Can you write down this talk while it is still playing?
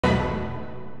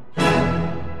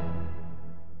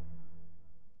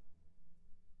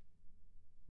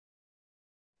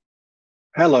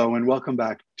Hello and welcome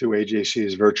back to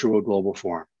AJC's Virtual Global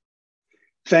Forum.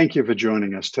 Thank you for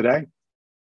joining us today.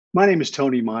 My name is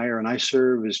Tony Meyer and I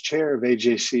serve as chair of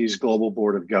AJC's Global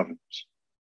Board of Governors.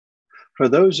 For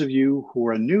those of you who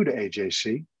are new to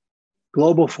AJC,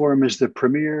 Global Forum is the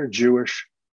premier Jewish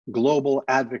global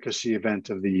advocacy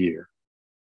event of the year.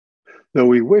 Though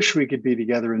we wish we could be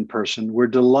together in person, we're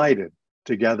delighted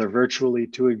to gather virtually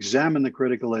to examine the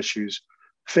critical issues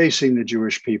facing the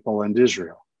Jewish people and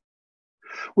Israel.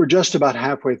 We're just about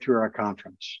halfway through our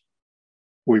conference.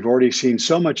 We've already seen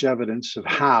so much evidence of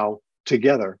how,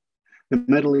 together, the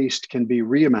Middle East can be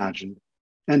reimagined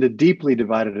and a deeply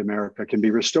divided America can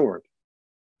be restored.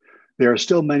 There are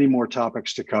still many more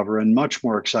topics to cover and much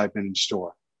more excitement in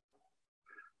store.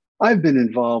 I've been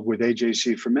involved with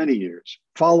AJC for many years,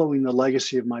 following the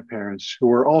legacy of my parents, who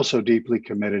were also deeply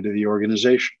committed to the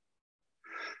organization.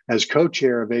 As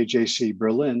co-chair of AJC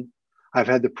Berlin, I've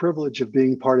had the privilege of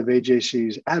being part of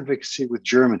AJC's advocacy with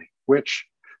Germany, which,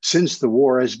 since the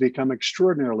war, has become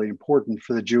extraordinarily important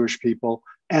for the Jewish people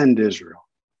and Israel.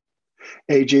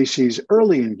 AJC's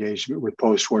early engagement with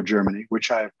post-war Germany,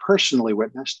 which I have personally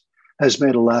witnessed, has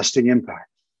made a lasting impact.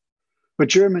 But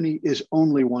Germany is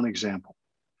only one example.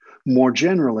 More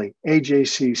generally,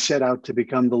 AJC set out to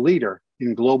become the leader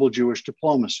in global Jewish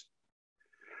diplomacy.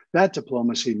 That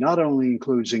diplomacy not only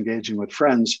includes engaging with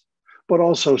friends, but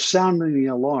also sounding the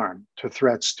alarm to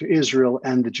threats to Israel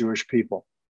and the Jewish people.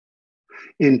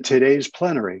 In today's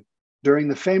plenary, during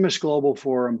the famous Global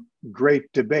Forum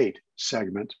Great Debate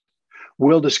segment,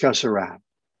 we'll discuss Iran.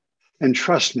 And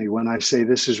trust me when I say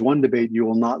this is one debate you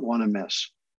will not want to miss,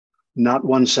 not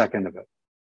 1 second of it.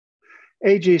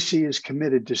 AJC is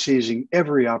committed to seizing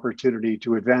every opportunity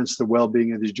to advance the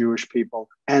well-being of the Jewish people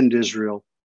and Israel,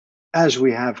 as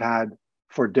we have had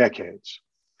for decades.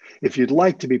 If you'd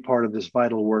like to be part of this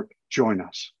vital work, join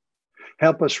us.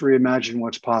 Help us reimagine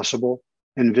what's possible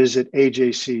and visit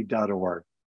ajc.org.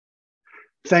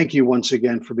 Thank you once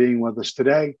again for being with us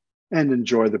today and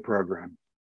enjoy the program.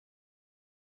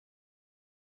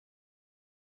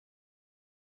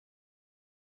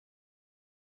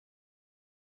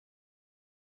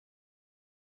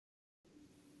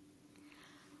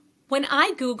 When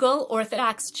I Google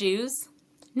Orthodox Jews,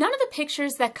 none of the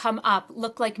pictures that come up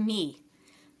look like me.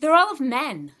 They're all of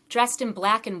men dressed in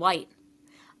black and white.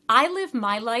 I live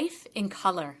my life in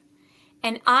color,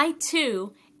 and I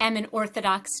too am an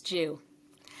Orthodox Jew.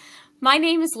 My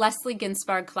name is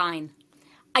Ginsparg Klein.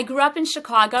 I grew up in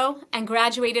Chicago and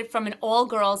graduated from an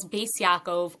all-girls Beis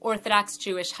Yaakov Orthodox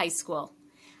Jewish high school.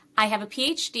 I have a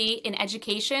PhD in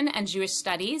education and Jewish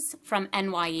studies from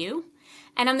NYU,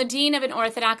 and I'm the dean of an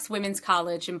Orthodox women's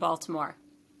college in Baltimore.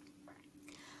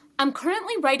 I'm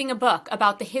currently writing a book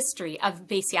about the history of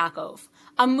Beis Yaakov,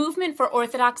 a movement for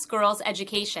Orthodox girls'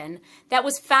 education that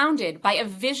was founded by a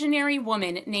visionary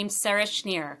woman named Sarah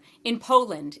Schneer in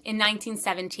Poland in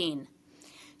 1917.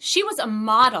 She was a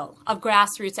model of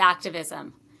grassroots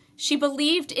activism. She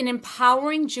believed in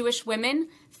empowering Jewish women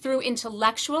through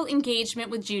intellectual engagement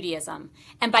with Judaism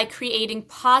and by creating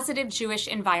positive Jewish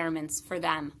environments for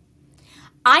them.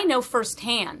 I know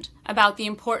firsthand about the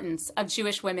importance of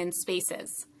Jewish women's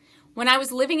spaces. When I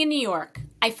was living in New York,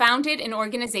 I founded an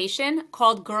organization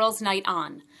called Girls Night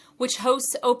On, which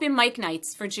hosts open mic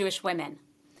nights for Jewish women.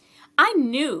 I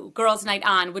knew Girls Night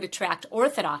On would attract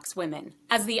Orthodox women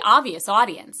as the obvious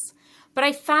audience, but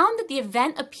I found that the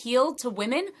event appealed to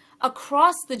women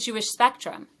across the Jewish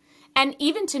spectrum, and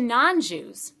even to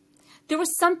non-Jews. There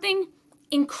was something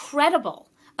incredible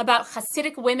about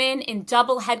Hasidic women in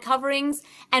double head coverings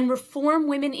and Reform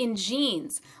women in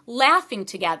jeans, laughing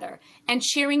together and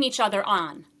cheering each other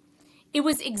on. It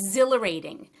was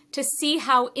exhilarating to see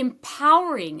how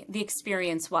empowering the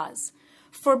experience was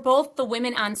for both the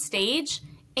women on stage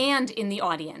and in the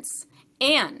audience,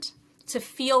 and to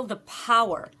feel the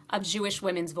power of Jewish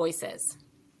women's voices.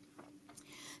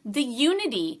 The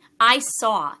unity I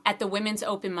saw at the women's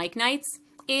open mic nights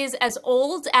is as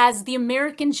old as the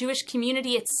American Jewish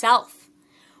community itself.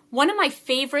 One of my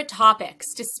favorite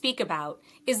topics to speak about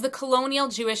is the colonial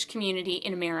Jewish community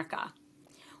in America.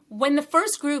 When the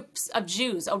first groups of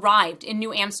Jews arrived in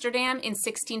New Amsterdam in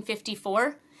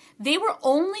 1654, they were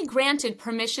only granted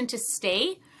permission to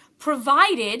stay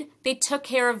provided they took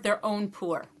care of their own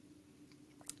poor.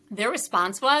 Their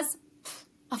response was,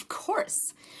 of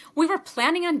course, we were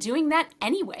planning on doing that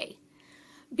anyway.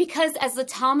 Because as the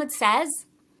Talmud says,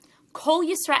 Kol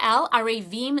Yisrael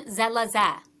arevim ze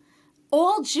lazeh.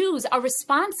 All Jews are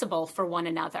responsible for one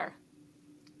another.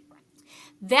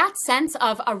 That sense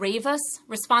of arevus,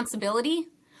 responsibility,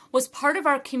 was part of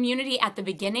our community at the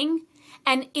beginning,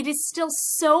 and it is still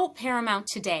so paramount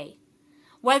today.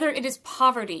 Whether it is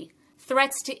poverty,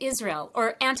 threats to Israel,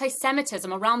 or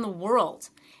anti-Semitism around the world,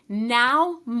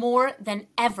 now more than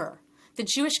ever, the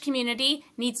Jewish community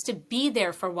needs to be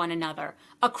there for one another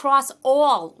across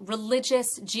all religious,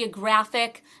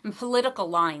 geographic, and political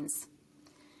lines.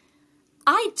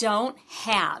 I don't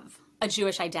have a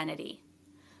Jewish identity.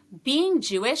 Being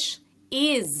Jewish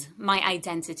is my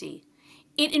identity.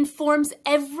 It informs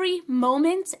every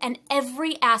moment and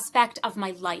every aspect of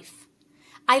my life.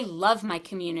 I love my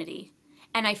community,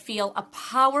 and I feel a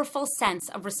powerful sense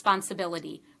of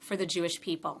responsibility for the Jewish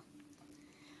people.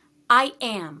 I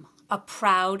am a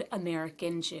proud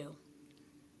American Jew.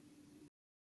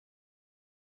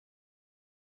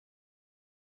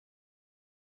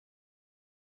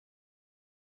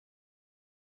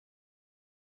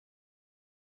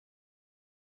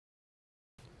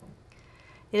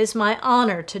 It is my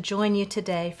honor to join you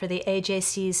today for the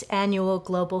AJC's annual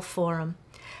Global Forum.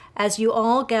 As you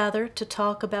all gather to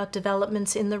talk about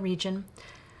developments in the region,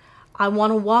 I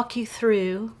want to walk you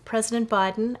through President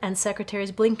Biden and Secretary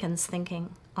Blinken's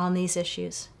thinking on these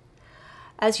issues.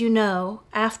 As you know,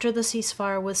 after the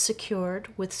ceasefire was secured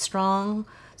with strong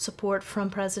support from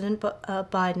President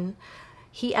Biden,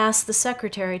 he asked the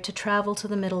Secretary to travel to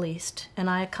the Middle East, and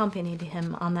I accompanied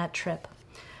him on that trip.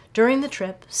 During the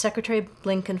trip, Secretary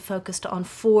Blinken focused on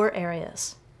 4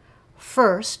 areas.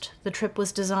 First, the trip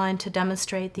was designed to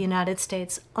demonstrate the United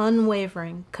States'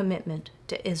 unwavering commitment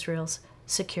to Israel's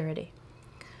security.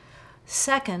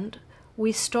 Second,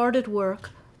 we started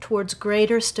work towards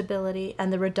greater stability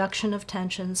and the reduction of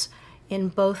tensions in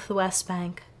both the West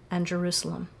Bank and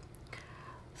Jerusalem.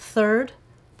 Third,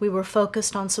 we were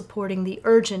focused on supporting the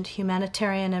urgent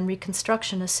humanitarian and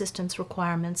reconstruction assistance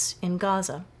requirements in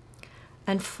Gaza.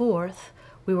 And fourth,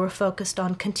 we were focused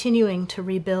on continuing to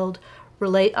rebuild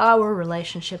our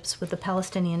relationships with the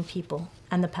Palestinian people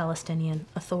and the Palestinian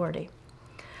Authority.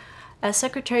 As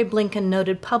Secretary Blinken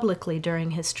noted publicly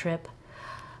during his trip,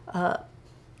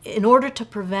 in order to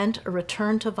prevent a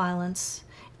return to violence,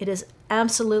 it is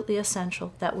absolutely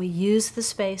essential that we use the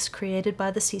space created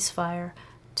by the ceasefire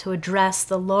to address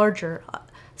the larger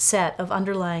set of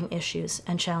underlying issues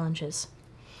and challenges.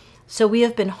 So we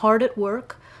have been hard at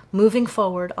work moving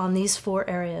forward on these 4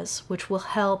 areas, which will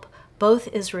help both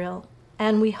Israel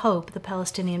and we hope the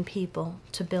Palestinian people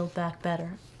to build back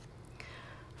better.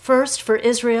 First, for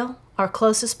Israel, our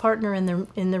closest partner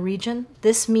in the region,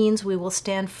 this means we will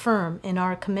stand firm in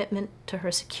our commitment to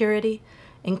her security,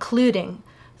 including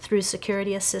through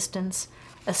security assistance,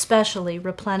 especially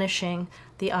replenishing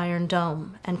the Iron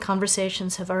Dome, and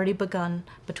conversations have already begun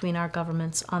between our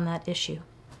governments on that issue.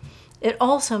 It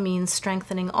also means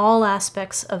strengthening all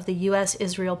aspects of the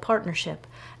U.S.-Israel partnership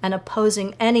and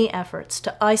opposing any efforts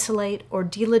to isolate or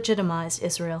delegitimize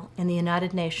Israel in the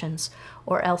United Nations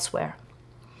or elsewhere.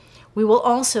 We will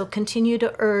also continue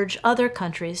to urge other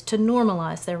countries to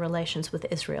normalize their relations with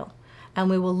Israel, and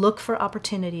we will look for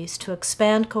opportunities to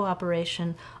expand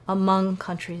cooperation among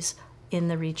countries in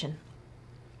the region.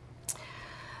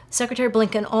 Secretary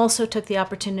Blinken also took the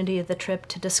opportunity of the trip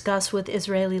to discuss with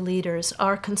Israeli leaders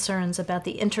our concerns about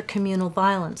the intercommunal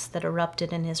violence that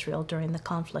erupted in Israel during the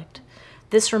conflict.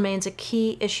 This remains a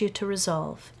key issue to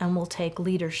resolve and will take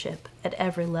leadership at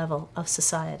every level of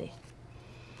society.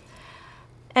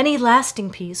 Any lasting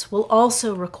peace will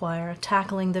also require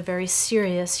tackling the very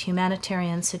serious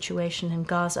humanitarian situation in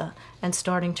Gaza and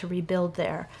starting to rebuild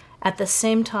there, at the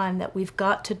same time that we've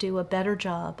got to do a better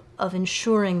job of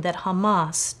ensuring that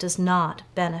Hamas does not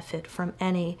benefit from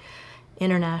any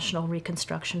international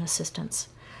reconstruction assistance.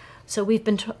 So we've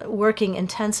been working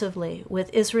intensively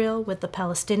with Israel, with the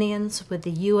Palestinians, with the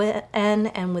UN,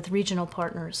 and with regional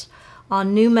partners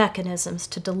on new mechanisms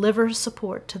to deliver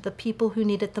support to the people who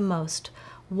need it the most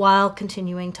while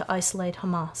continuing to isolate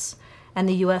Hamas. And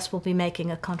the U.S. will be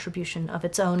making a contribution of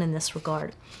its own in this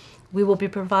regard. We will be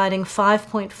providing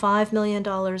 $5.5 million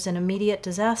in immediate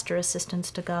disaster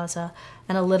assistance to Gaza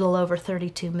and a little over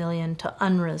 $32 million to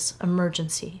UNRWA's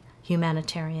emergency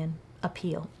humanitarian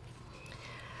appeal.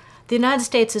 The United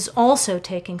States is also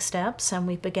taking steps, and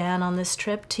we began on this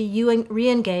trip, to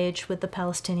re-engage with the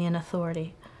Palestinian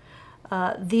Authority.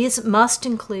 These must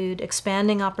include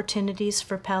expanding opportunities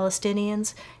for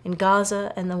Palestinians in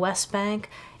Gaza and the West Bank,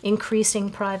 increasing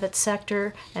private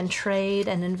sector and trade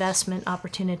and investment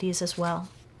opportunities as well.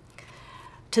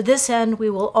 To this end, we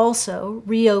will also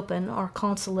reopen our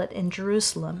consulate in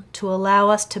Jerusalem to allow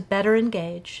us to better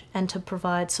engage and to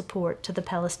provide support to the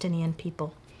Palestinian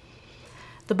people.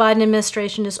 The Biden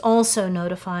administration is also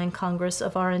notifying Congress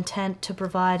of our intent to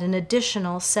provide an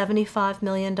additional $75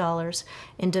 million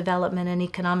in development and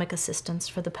economic assistance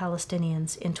for the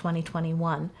Palestinians in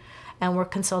 2021. and we're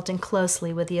consulting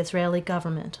closely with the Israeli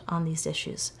government on these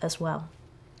issues as well.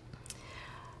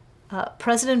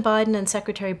 President Biden and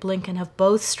Secretary Blinken have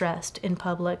both stressed in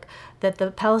public that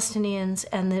the Palestinians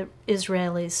and the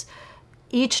Israelis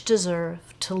each deserve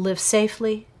to live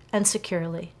safely and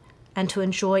securely and to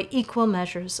enjoy equal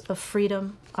measures of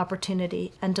freedom,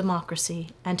 opportunity, and democracy,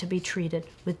 and to be treated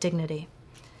with dignity.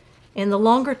 In the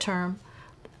longer term,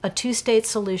 a two-state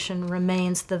solution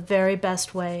remains the very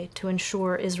best way to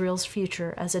ensure Israel's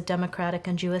future as a democratic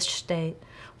and Jewish state,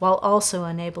 while also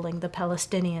enabling the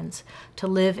Palestinians to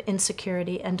live in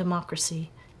security and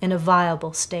democracy in a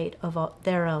viable state of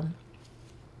their own.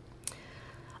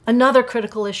 Another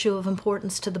critical issue of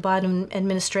importance to the Biden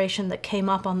administration that came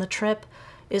up on the trip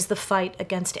is the fight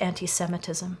against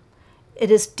anti-Semitism.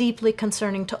 It is deeply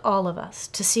concerning to all of us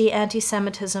to see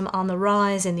anti-Semitism on the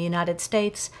rise in the United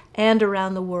States and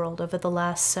around the world over the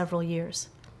last several years.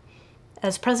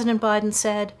 As President Biden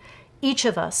said, each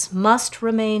of us must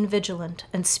remain vigilant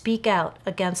and speak out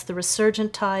against the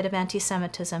resurgent tide of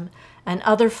anti-Semitism and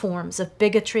other forms of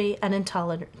bigotry and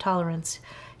intolerance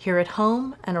here at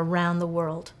home and around the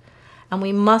world. And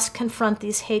we must confront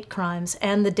these hate crimes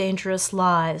and the dangerous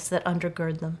lies that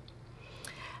undergird them.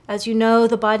 As you know,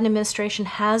 the Biden administration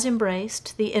has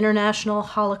embraced the International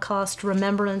Holocaust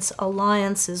Remembrance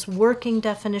Alliance's working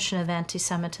definition of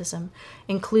anti-Semitism,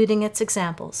 including its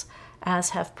examples,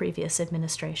 as have previous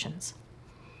administrations.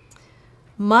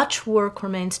 Much work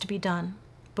remains to be done,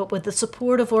 but with the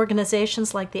support of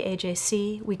organizations like the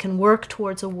AJC, we can work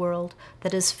towards a world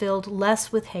that is filled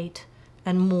less with hate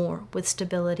and more with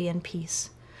stability and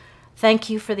peace. Thank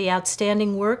you for the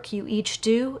outstanding work you each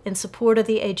do in support of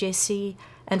the AJC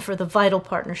and for the vital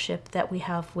partnership that we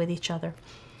have with each other.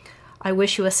 I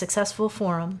wish you a successful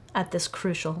forum at this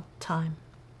crucial time.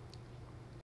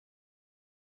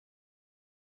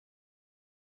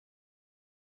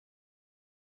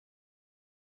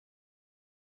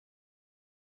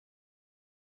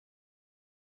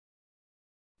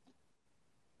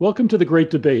 Welcome to the Great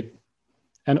Debate,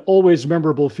 an always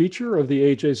memorable feature of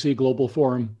the AJC Global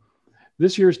Forum.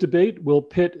 This year's debate will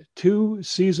pit two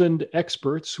seasoned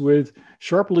experts with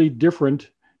sharply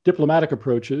different diplomatic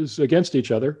approaches against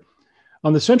each other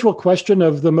on the central question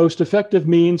of the most effective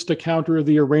means to counter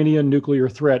the Iranian nuclear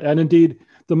threat, and indeed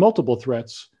the multiple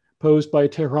threats posed by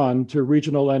Tehran to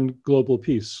regional and global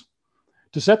peace.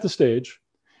 To set the stage,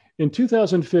 in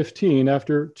 2015,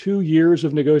 after 2 years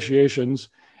of negotiations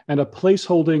and a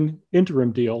placeholding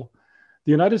interim deal,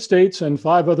 the United States and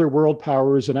 5 other world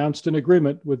powers announced an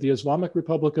agreement with the Islamic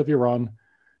Republic of Iran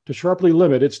to sharply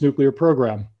limit its nuclear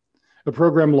program, a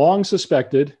program long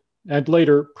suspected and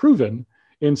later proven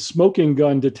in smoking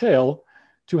gun detail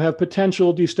to have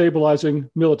potential destabilizing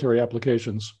military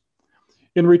applications.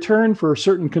 In return for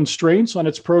certain constraints on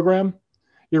its program,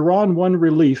 Iran won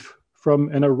relief from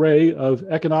an array of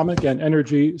economic and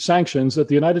energy sanctions that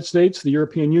the United States, the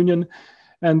European Union,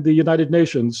 and the United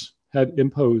Nations had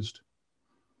imposed.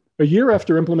 A year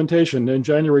after implementation in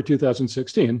January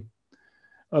 2016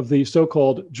 of the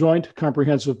so-called Joint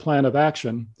Comprehensive Plan of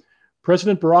Action,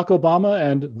 President Barack Obama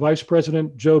and Vice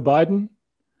President Joe Biden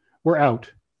were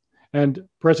out, and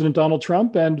President Donald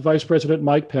Trump and Vice President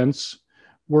Mike Pence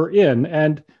were in.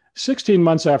 And 16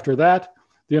 months after that,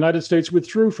 the United States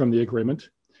withdrew from the agreement,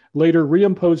 later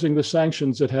reimposing the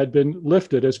sanctions that had been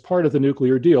lifted as part of the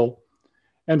nuclear deal,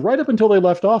 and right up until they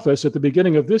left office at the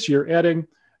beginning of this year, adding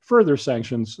further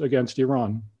sanctions against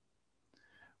Iran.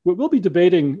 What we'll be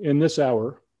debating in this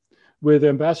hour with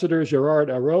Ambassador Gérard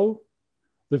Araud,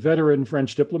 the veteran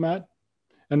French diplomat,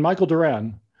 and Michael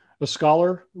Doran, a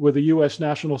scholar with a US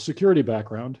national security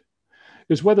background,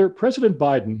 is whether President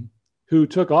Biden, who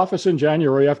took office in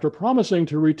January after promising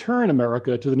to return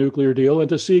America to the nuclear deal and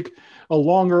to seek a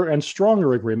longer and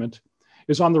stronger agreement,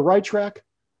 is on the right track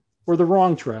or the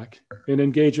wrong track in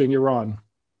engaging Iran.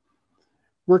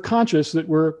 We're conscious that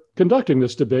we're conducting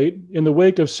this debate in the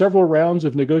wake of several rounds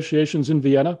of negotiations in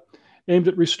Vienna aimed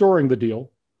at restoring the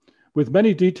deal, with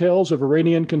many details of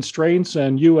Iranian constraints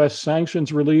and US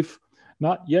sanctions relief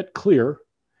not yet clear,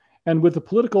 and with the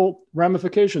political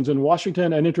ramifications in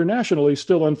Washington and internationally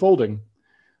still unfolding.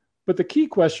 But the key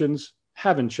questions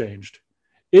haven't changed.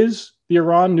 Is the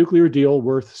Iran nuclear deal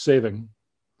worth saving?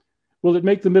 Will it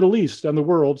make the Middle East and the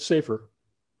world safer?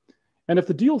 And if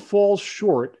the deal falls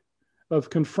short of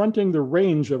confronting the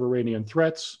range of Iranian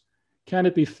threats, can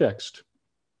it be fixed?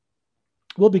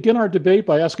 We'll begin our debate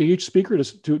by asking each speaker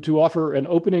to offer an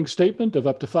opening statement of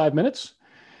up to 5 minutes.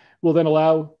 We'll then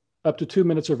allow up to 2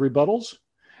 minutes of rebuttals,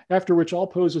 after which I'll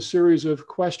pose a series of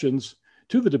questions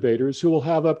to the debaters who will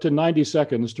have up to 90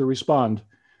 seconds to respond.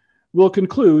 We'll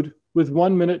conclude with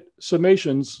 1-minute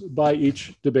summations by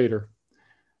each debater.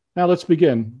 Now let's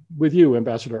begin with you,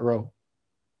 Ambassador Araud.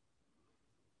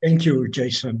 Thank you,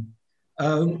 Jason.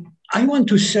 I want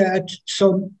to set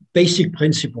some basic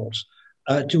principles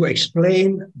to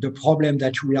explain the problem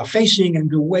that we are facing and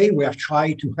the way we have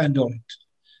tried to handle it.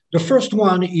 The first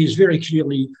one is very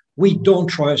clearly, we don't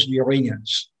trust the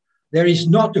Iranians. There is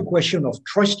not a question of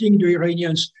trusting the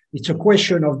Iranians. It's a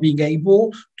question of being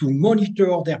able to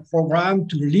monitor their program,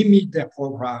 to limit their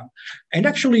program. And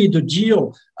actually the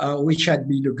deal which had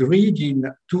been agreed in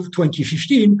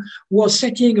 2015 was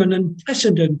setting an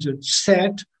unprecedented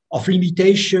set of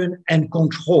limitation and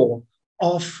control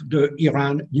of the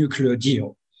Iran nuclear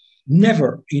deal.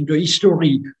 Never in the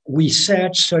history we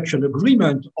set such an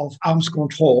agreement of arms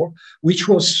control, which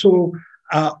was so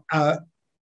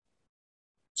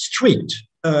strict,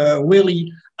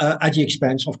 really at the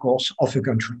expense, of course, of a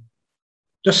country.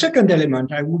 The second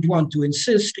element I would want to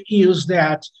insist is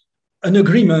that an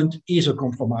agreement is a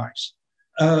compromise.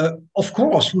 Of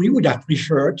course, we would have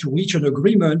preferred to reach an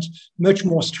agreement much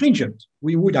more stringent.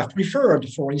 We would have preferred,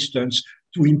 for instance,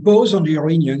 to impose on the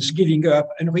Iranians giving up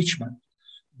enrichment.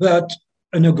 But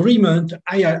an agreement,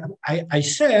 I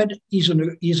said,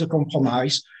 is a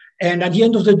compromise. And at the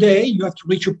end of the day, you have to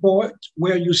reach a point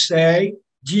where you say,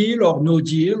 deal or no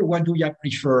deal, what do you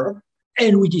prefer?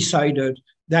 And we decided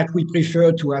that we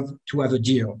prefer to have a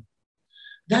deal.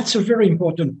 That's a very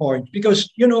important point because,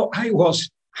 you know, I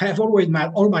have always,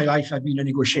 all my life, I've been a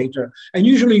negotiator. And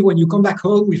usually when you come back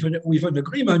home with an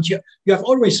agreement, you have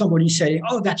always somebody saying,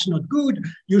 oh, that's not good.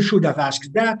 You should have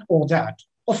asked that or that.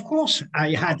 Of course,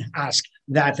 I had asked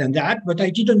that and that, but I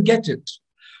didn't get it.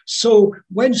 So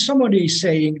when somebody is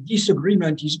saying this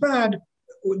agreement is bad,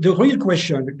 the real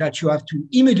question that you have to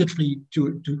immediately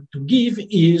to give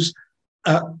is,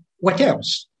 what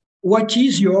else? What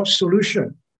is your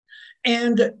solution?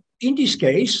 And in this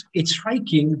case, it's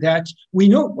striking that we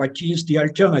know what is the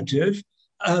alternative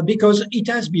because it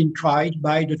has been tried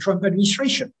by the Trump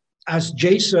administration. As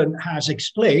Jason has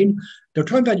explained, the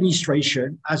Trump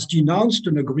administration has denounced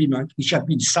an agreement which had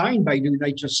been signed by the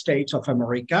United States of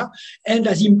America and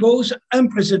has imposed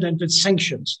unprecedented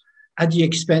sanctions at the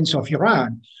expense of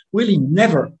Iran. Really,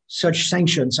 never such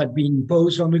sanctions had been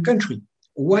imposed on the country.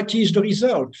 What is the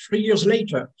result 3 years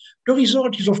later? The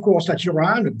result is, of course, that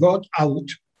Iran got out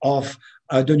of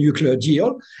the nuclear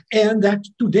deal and that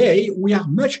today we are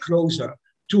much closer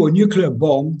to a nuclear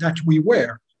bomb than we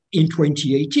were in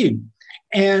 2018.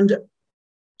 And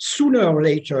sooner or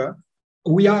later,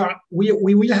 we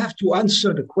will have to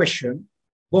answer the question,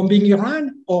 bombing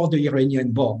Iran or the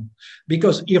Iranian bomb?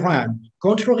 Because Iran,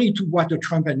 contrary to what the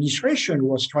Trump administration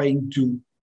was trying to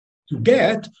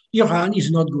get, Iran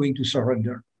is not going to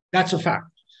surrender. That's a fact.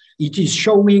 It is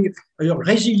showing a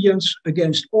resilience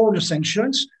against all the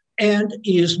sanctions and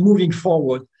is moving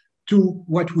forward to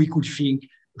what we could think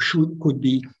could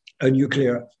be a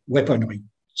nuclear weaponry.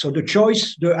 So the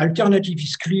choice, the alternative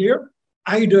is clear.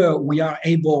 Either we are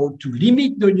able to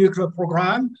limit the nuclear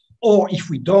program, or if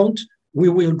we don't, we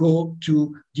will go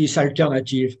to this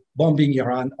alternative, bombing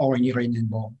Iran or an Iranian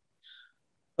bomb.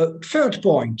 Third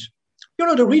point, you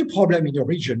know, the real problem in the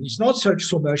region is not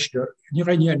so much the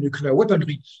Iranian nuclear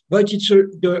weaponry, but it's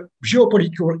the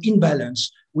geopolitical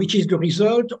imbalance, which is the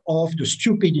result of the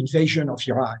stupid invasion of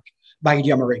Iraq by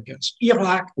the Americans.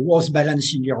 Iraq was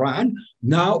balancing Iran.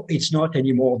 Now it's not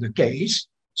anymore the case.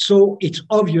 So it's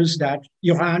obvious that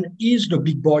Iran is the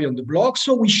big boy on the block,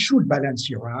 so we should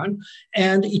balance Iran.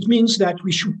 And it means that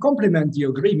we should complement the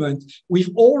agreement with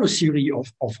all a series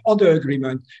of other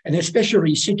agreements, and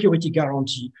especially security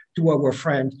guarantee to our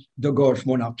friend, the Gulf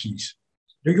monarchies.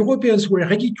 The Europeans were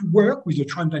ready to work with the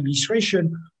Trump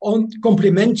administration on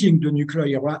complementing the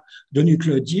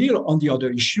nuclear deal on the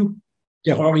other issue,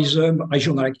 terrorism,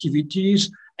 regional activities,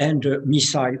 and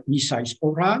missiles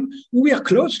program. We are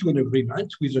close to an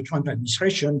agreement with the Trump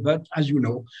administration, but as you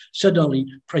know, suddenly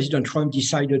President Trump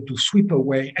decided to sweep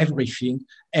away everything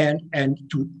and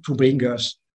to bring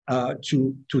us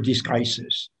to this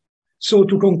crisis. So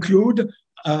to conclude,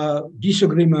 this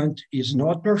agreement is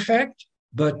not perfect,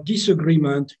 but this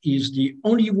agreement is the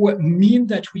only mean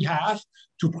that we have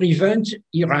to prevent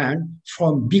Iran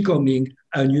from becoming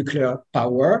a nuclear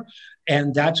power.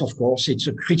 And that, of course, it's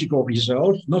a critical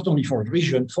result, not only for the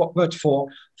region, but for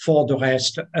the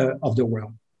rest of the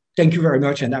world. Thank you very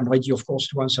much. And I'm ready, of course,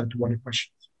 to answer to all the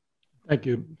questions. Thank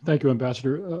you. Thank you,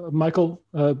 Ambassador. Michael,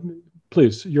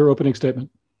 please, your opening statement.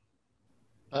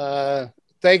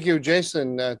 Thank you,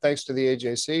 Jason. Thanks to the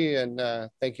AJC, and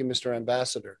thank you, Mr.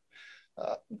 Ambassador.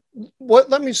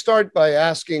 Let me start by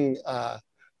asking,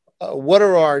 what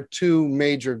are our two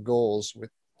major goals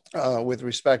with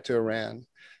respect to Iran.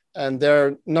 And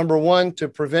they're, number one, to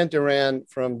prevent Iran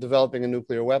from developing a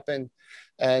nuclear weapon.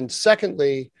 And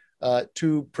secondly,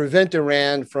 to prevent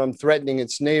Iran from threatening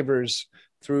its neighbors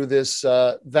through this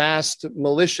vast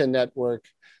militia network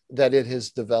that it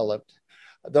has developed.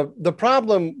 The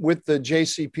problem with the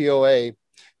JCPOA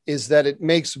is that it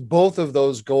makes both of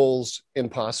those goals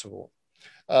impossible.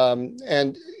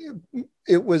 And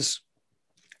it was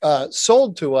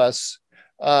sold to us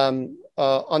on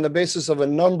the basis of a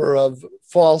number of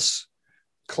false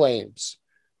claims.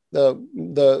 The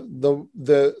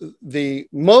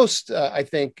most, I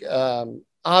think,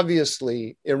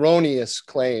 obviously erroneous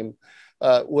claim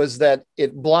was that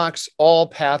it blocks all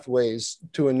pathways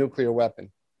to a nuclear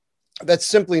weapon. That's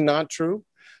simply not true.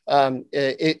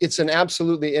 It's an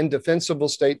absolutely indefensible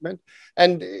statement,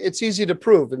 and it's easy to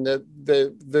prove. And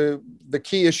the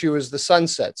key issue is the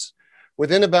sunsets.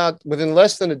 Within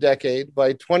less than a decade,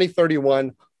 by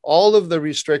 2031, all of the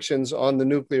restrictions on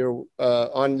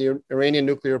the Iranian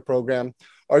nuclear program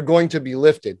are going to be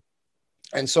lifted.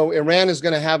 And so Iran is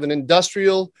going to have an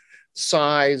industrial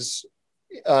size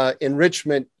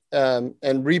enrichment and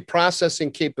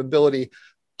reprocessing capability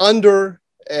under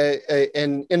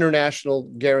an international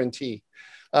guarantee.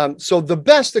 So the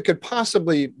best that could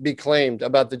possibly be claimed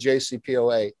about the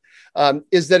JCPOA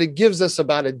is that it gives us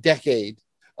about a decade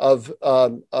of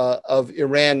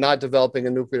Iran not developing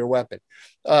a nuclear weapon.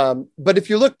 But if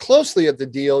you look closely at the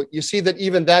deal, you see that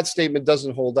even that statement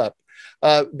doesn't hold up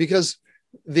because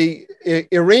the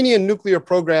Iranian nuclear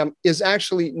program is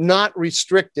actually not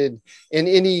restricted in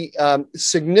any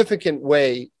significant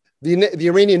way. The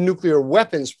Iranian nuclear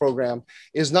weapons program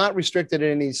is not restricted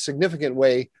in any significant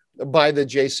way by the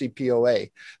JCPOA.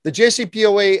 The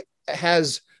JCPOA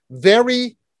has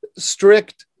very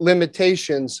strict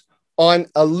limitations on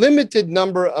a limited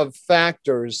number of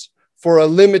factors for a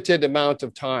limited amount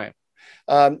of time.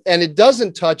 And it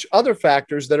doesn't touch other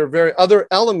factors that are other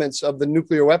elements of the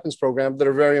nuclear weapons program that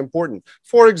are very important.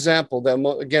 For example,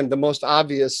 again, the most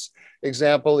obvious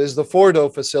example is the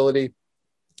Fordo facility,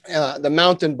 the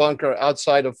mountain bunker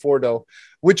outside of Fordo,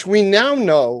 which we now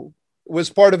know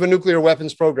was part of a nuclear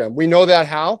weapons program. We know that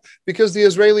how? Because the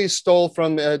Israelis stole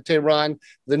from Tehran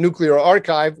the nuclear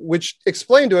archive, which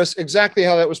explained to us exactly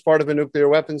how that was part of a nuclear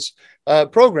weapons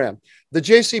program. The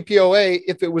JCPOA,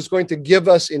 if it was going to give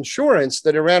us insurance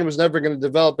that Iran was never going to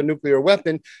develop a nuclear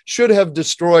weapon, should have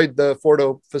destroyed the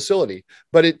Fordo facility,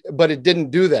 but it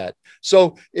didn't do that.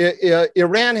 So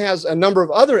Iran has a number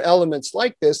of other elements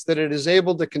like this that it is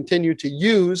able to continue to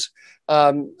use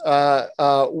under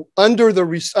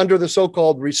the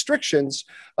so-called restrictions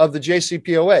of the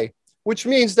JCPOA, which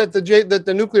means that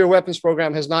the nuclear weapons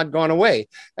program has not gone away.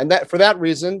 And that for that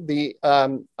reason, the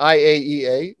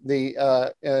IAEA,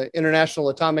 the International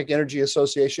Atomic Energy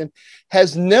Association,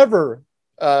 has never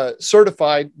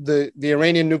certified the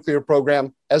Iranian nuclear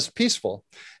program as peaceful.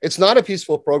 It's not a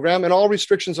peaceful program, and all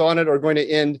restrictions on it are going to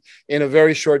end in a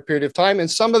very short period of time. And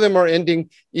some of them are ending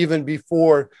even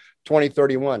before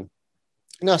 2031.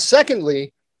 Now,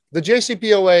 secondly, the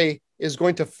JCPOA is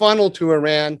going to funnel to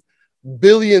Iran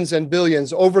billions and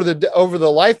billions over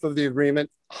the life of the agreement,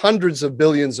 hundreds of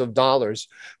billions of dollars,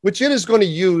 which it is going to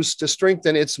use to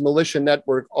strengthen its militia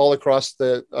network all across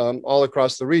the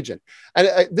region.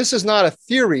 And this is not a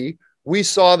theory. We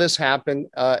saw this happen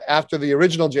after the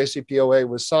original JCPOA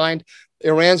was signed.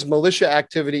 Iran's militia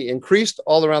activity increased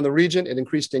all around the region. It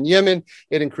increased in Yemen.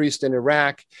 It increased in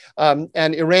Iraq.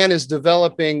 And Iran is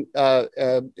developing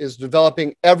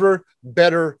ever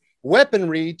better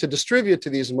weaponry to distribute to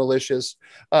these militias.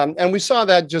 And we saw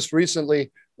that just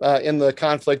recently in the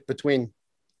conflict between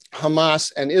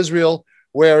Hamas and Israel,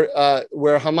 where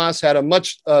Hamas had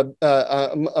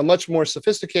a much more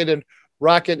sophisticated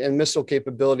rocket and missile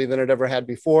capability than it ever had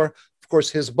before. Of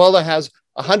course, Hezbollah has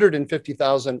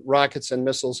 150,000 rockets and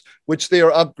missiles, which they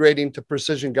are upgrading to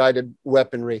precision-guided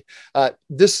weaponry.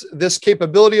 This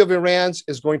capability of Iran's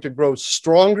is going to grow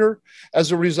stronger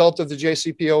as a result of the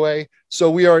JCPOA.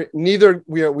 So we are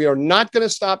not going to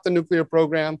stop the nuclear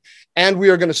program, and we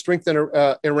are going to strengthen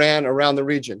Iran around the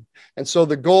region. And so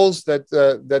the goals that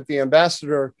the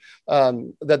ambassador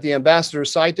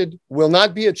cited will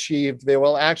not be achieved. They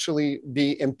will actually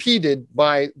be impeded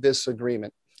by this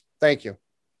agreement. Thank you.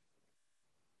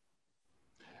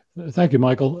 Thank you,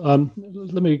 Michael.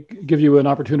 Let me give you an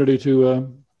opportunity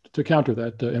to counter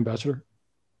that, Ambassador.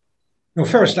 No,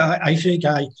 first, I think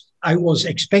I was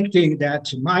expecting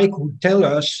that Mike would tell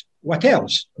us what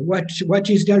else. What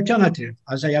is the alternative?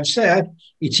 As I have said,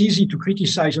 it's easy to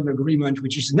criticize an agreement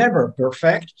which is never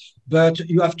perfect, but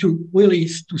you have to really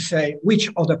to say which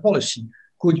other policy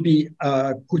could be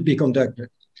conducted.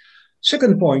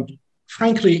 Second point,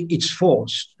 frankly, it's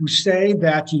false to say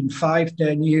that in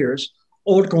 5-10 years,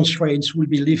 all constraints will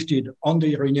be lifted on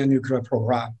the Iranian nuclear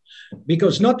program,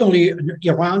 because not only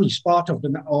Iran is part of the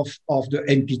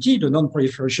NPT, the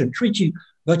Non-Proliferation Treaty,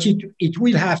 but it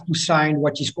will have to sign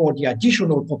what is called the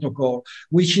additional protocol,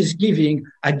 which is giving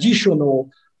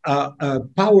additional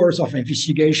powers of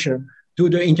investigation to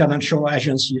the International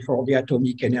Agency for the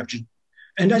Atomic Energy.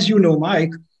 And as you know,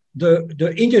 Mike,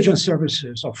 the intelligence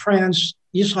services of France,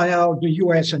 Israel, the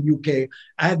US, and UK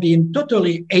have been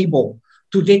totally able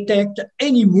to detect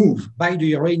any move by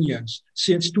the Iranians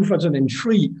since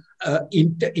 2003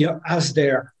 as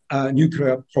their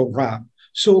nuclear program.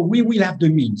 So we will have the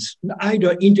means,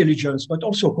 either intelligence, but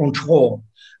also control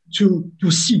to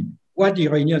see what the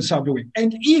Iranians are doing.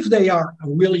 And if they are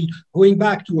really going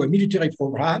back to a military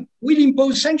program, we'll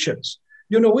impose sanctions.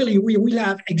 You know, really, we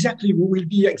will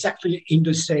be exactly in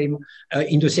the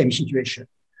same situation.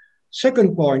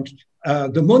 Second point,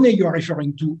 the money you are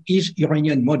referring to is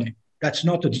Iranian money. That's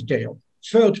not a detail.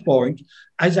 Third point,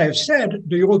 as I have said,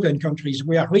 the European countries,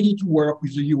 we are ready to work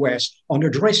with the US on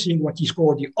addressing what is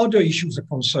called the other issues of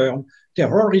concern,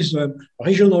 terrorism,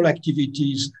 regional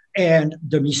activities, and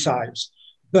the missiles.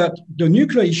 But the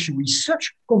nuclear issue is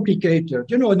such complicated,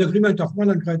 you know, an agreement of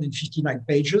 159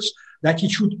 pages, that it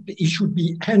should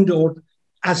be handled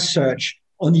as such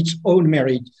on its own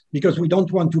merit, because we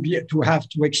don't want to have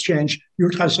to exchange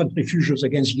ultracentrifuges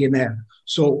against Yemen.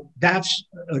 So that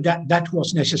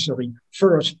was necessary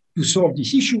first to solve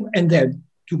this issue and then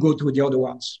to go to the other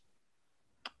ones.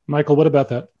 Michael, what about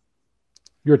that?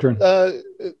 Your turn.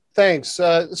 Thanks.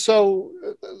 So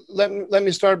let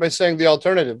me start by saying the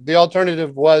alternative. The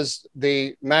alternative was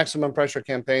the maximum pressure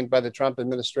campaign by the Trump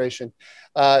administration.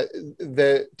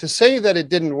 To say that it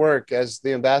didn't work, as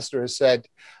the ambassador has said,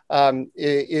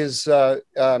 is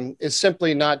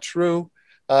simply not true.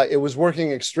 It was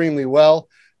working extremely well.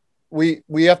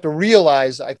 We have to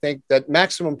realize, I think, that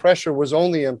maximum pressure was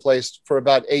only in place for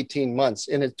about 18 months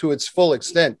to its full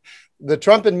extent. The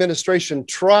Trump administration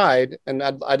tried, and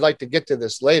I'd like to get to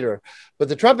this later, but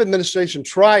the Trump administration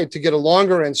tried to get a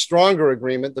longer and stronger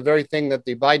agreement, the very thing that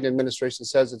the Biden administration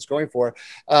says it's going for,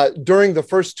 during the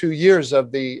first 2 years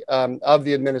of the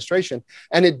administration,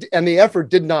 and the effort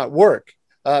did not work.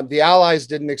 The allies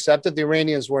didn't accept it. The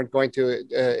Iranians weren't going to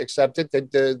accept it.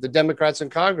 The Democrats in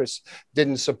Congress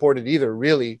didn't support it either,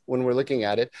 really, when we're looking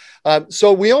at it.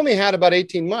 So we only had about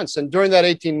 18 months. And during that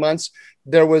 18 months,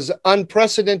 there was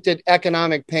unprecedented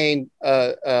economic pain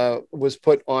was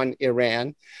put on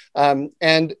Iran. And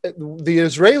the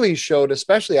Israelis showed,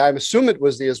 especially, I assume it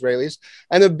was the Israelis,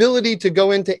 an ability to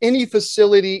go into any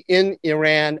facility in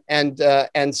Iran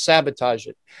and sabotage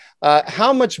it.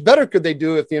 How much better could they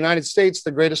do if the United States, the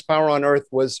greatest power on earth,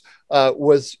 was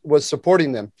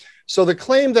supporting them? So the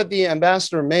claim that the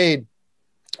ambassador made,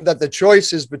 that the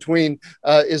choice is between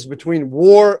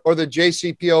war or the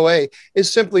JCPOA,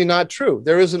 is simply not true.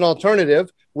 There is an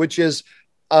alternative, which is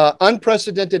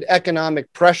unprecedented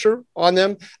economic pressure on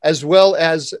them, as well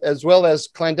as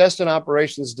clandestine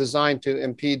operations designed to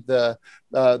impede the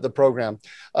program.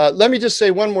 Let me just say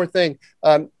one more thing.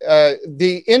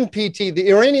 The NPT, the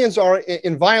Iranians are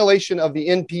in violation of the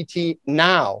NPT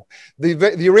now.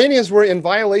 The Iranians were in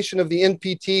violation of the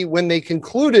NPT when they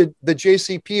concluded the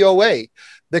JCPOA.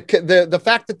 The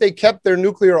fact that they kept their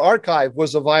nuclear archive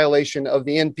was a violation of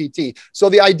the NPT. So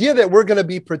the idea that we're going to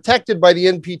be protected by the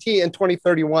NPT in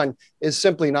 2031 is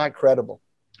simply not credible.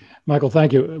 Michael,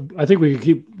 thank you. I think we can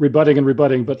keep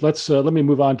rebutting, but let me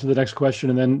move on to the next question,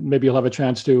 and then maybe you'll have a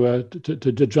chance to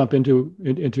jump into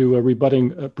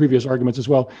rebutting previous arguments as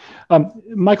well.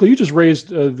 Michael, you just raised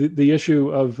the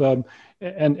issue of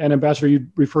and Ambassador, you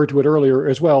referred to it earlier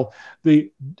as well,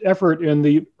 the effort in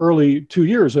the early 2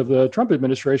 years of the Trump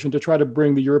administration to try to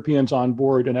bring the Europeans on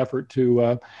board, an effort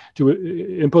to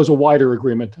impose a wider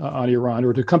agreement on Iran,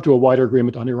 or to come to a wider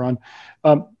agreement on Iran.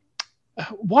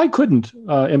 Why couldn't,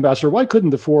 Ambassador, why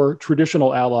couldn't the four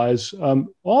traditional allies,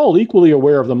 all equally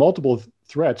aware of the multiple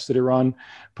threats that Iran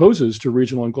poses to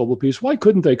regional and global peace, why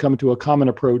couldn't they come to a common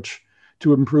approach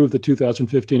to improve the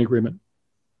 2015 agreement?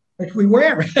 But we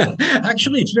were.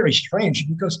 Actually, it's very strange,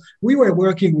 because we were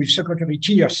working with Secretary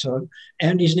Tillerson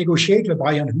and his negotiator,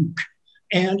 Brian Hook.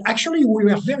 And actually, we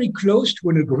were very close to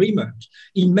an agreement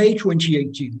in May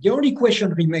 2018. The only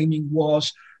question remaining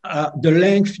was the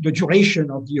length, the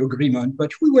duration of the agreement,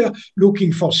 but we were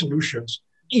looking for solutions.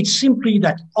 It's simply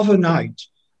that overnight,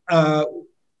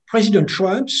 President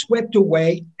Trump swept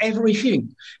away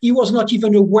everything. He was not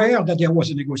even aware that there was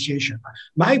a negotiation.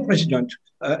 My president,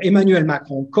 Emmanuel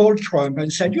Macron, called Trump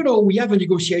and said, you know, we have a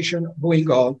negotiation going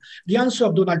on. The answer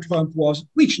of Donald Trump was,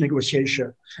 which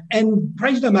negotiation? And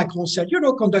President Macron said, you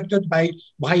know, conducted by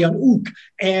Brian Hook.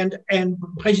 And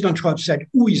President Trump said,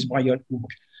 who is Brian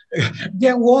Hook?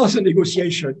 There was a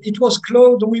negotiation. It was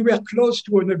close. We were close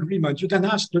to an agreement. You can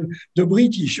ask the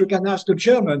British, you can ask the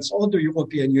Germans or the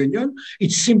European Union.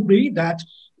 It's simply that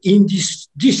in this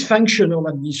dysfunctional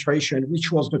administration,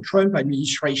 which was the Trump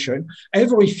administration,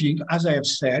 everything, as I have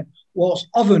said, was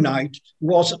overnight,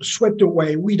 was swept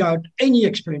away without any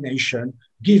explanation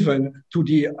given to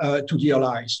the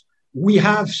allies. We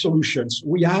have solutions.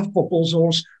 We have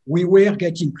proposals. We were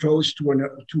getting close to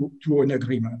an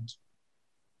agreement.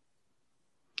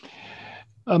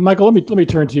 Michael, let me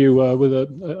turn to you with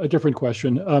a different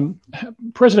question.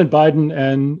 President Biden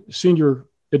and senior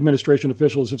administration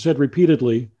officials have said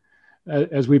repeatedly,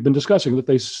 as we've been discussing, that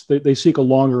they seek a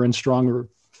longer and stronger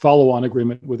follow-on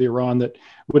agreement with Iran that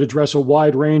would address a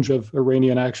wide range of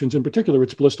Iranian actions, in particular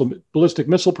its ballistic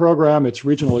missile program, its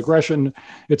regional aggression,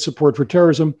 its support for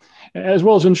terrorism, as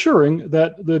well as ensuring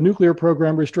that the nuclear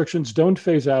program restrictions don't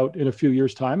phase out in a few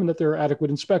years' time and that there are adequate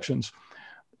inspections.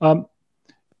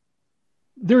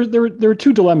 There are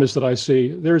two dilemmas that I see.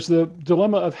 There's the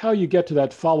dilemma of how you get to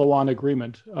that follow-on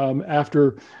agreement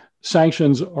after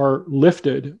sanctions are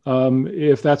lifted,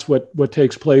 if that's what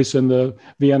takes place in the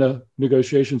Vienna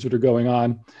negotiations that are going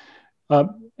on.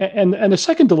 And the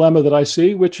second dilemma that I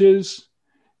see, which is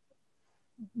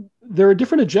there are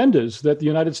different agendas that the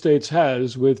United States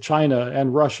has with China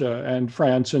and Russia and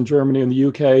France and Germany and the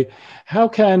UK. How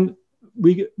can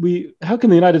the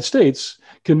United States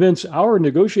convince our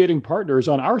negotiating partners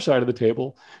on our side of the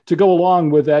table to go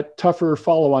along with that tougher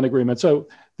follow-on agreement? So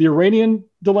the Iranian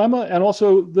dilemma and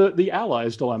also the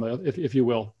allies' dilemma, if you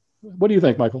will. What do you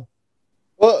think, Michael?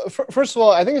 Well, first of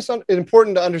all, I think it's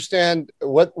important to understand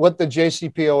what the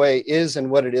JCPOA is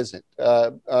and what it isn't.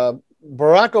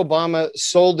 Barack Obama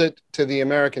sold it to the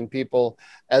American people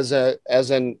as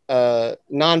an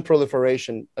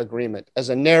non-proliferation agreement, as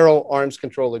a narrow arms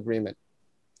control agreement.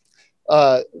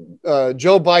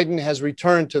 Joe Biden has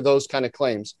returned to those kind of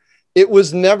claims. It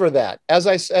was never that. As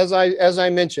I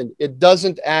mentioned, it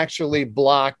doesn't actually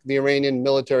block the Iranian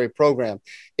military program.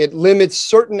 It limits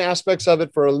certain aspects of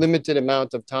it for a limited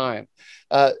amount of time.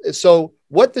 So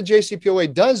what the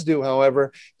JCPOA does do,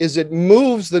 however, is it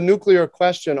moves the nuclear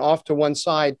question off to one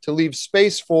side to leave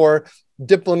space for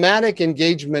diplomatic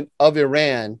engagement of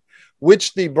Iran,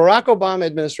 which the Barack Obama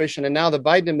administration and now the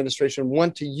Biden administration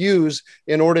want to use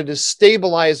in order to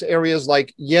stabilize areas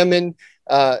like Yemen,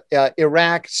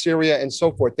 Iraq, Syria, and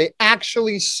so forth. They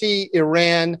actually see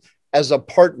Iran as a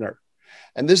partner.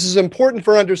 And this is important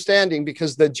for understanding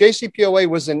because the JCPOA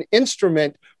was an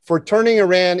instrument for turning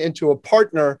Iran into a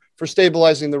partner for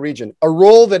stabilizing the region, a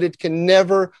role that it can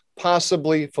never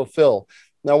possibly fulfill.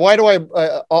 Now, why do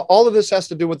all of this has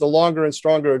to do with the longer and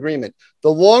stronger agreement.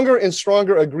 The longer and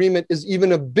stronger agreement is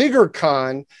even a bigger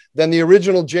con than the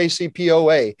original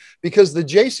JCPOA because the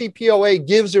JCPOA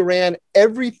gives Iran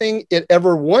everything it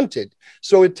ever wanted.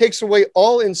 So it takes away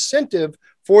all incentive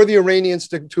for the Iranians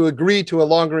to agree to a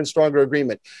longer and stronger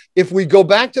agreement. If we go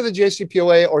back to the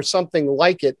JCPOA or something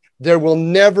like it, there will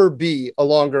never be a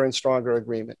longer and stronger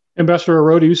agreement. Ambassador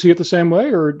Araud, do you see it the same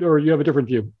way or you have a different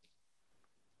view?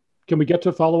 Can we get to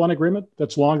a follow-on agreement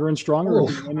that's longer and stronger?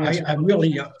 I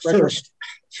really, first,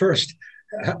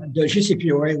 the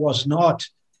JCPOA was not,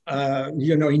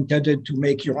 intended to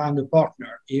make Iran a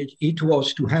partner. It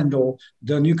was to handle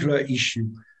the nuclear issue.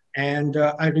 And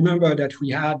I remember that we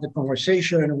had the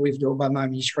conversation with the Obama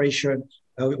administration,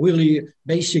 really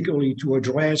basically to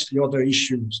address the other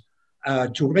issues.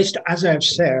 As I've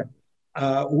said,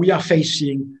 we are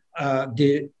facing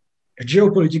the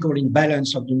geopolitical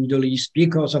imbalance of the Middle East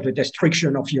because of the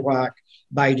destruction of Iraq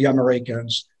by the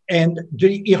Americans. And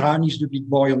Iran is the big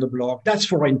boy on the block. That's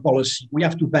foreign policy. We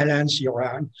have to balance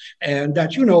Iran. And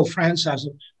that, France has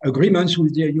agreements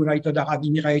with the United Arab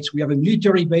Emirates. We have a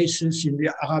military basis in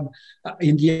the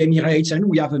Emirates, and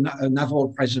we have a naval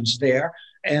presence there.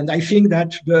 And I think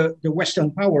that the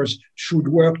Western powers should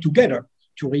work together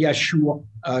to reassure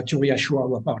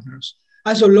our partners.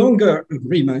 As a longer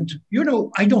agreement,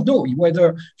 I don't know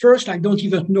whether, first, I don't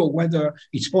even know whether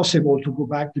it's possible to go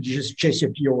back to the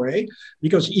JCPOA,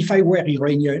 because if I were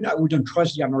Iranian, I wouldn't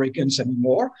trust the Americans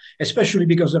anymore, especially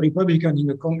because the Republicans in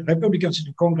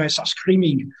the Congress are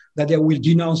screaming that they will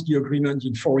denounce the agreement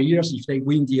in 4 years if they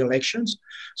win the elections.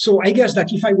 So I guess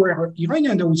that if I were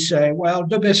Iranian, I would say, well,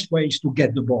 the best way is to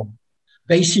get the bomb.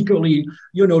 Basically,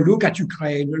 you know, look at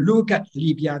Ukraine, look at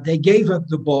Libya. They gave up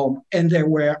the bomb and they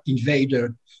were invaded.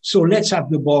 So let's have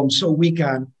the bomb so we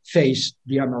can face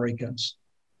the Americans.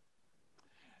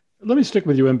 Let me stick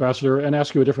with you, Ambassador, and ask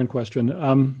you a different question.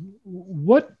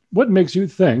 What makes you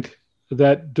think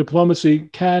that diplomacy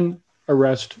can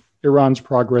arrest Iran's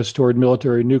progress toward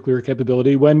military nuclear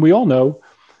capability when we all know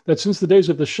that since the days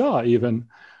of the Shah even,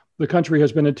 the country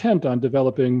has been intent on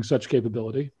developing such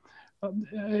capability?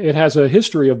 It has a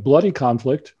history of bloody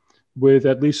conflict with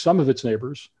at least some of its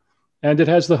neighbors, and it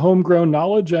has the homegrown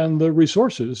knowledge and the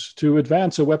resources to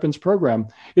advance a weapons program.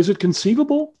 Is it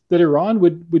conceivable that Iran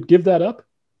would give that up?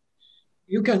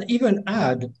 You can even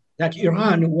add that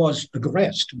Iran was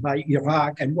aggressed by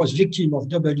Iraq and was victim of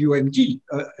WMD,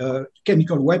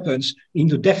 chemical weapons, in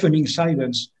the deafening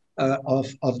silence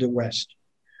of the West.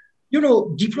 You know,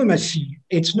 diplomacy,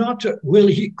 it's not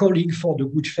really calling for the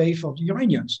good faith of the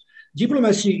Iranians.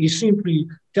 Diplomacy is simply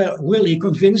really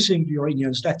convincing the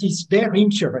Iranians that it's their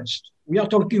interest. We are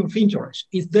talking of interest.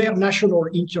 It's their national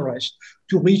interest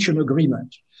to reach an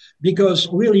agreement, because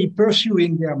really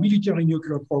pursuing their military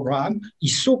nuclear program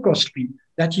is so costly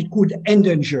that it could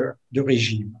endanger the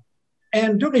regime.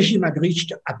 And the regime had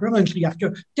reached, apparently after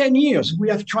 10 years, we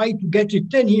have tried to get it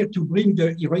 10 years to bring the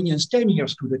Iranians 10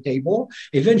 years to the table.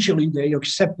 Eventually, they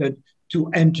accepted to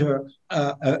enter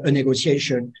a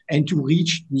negotiation and to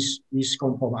reach this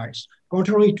compromise.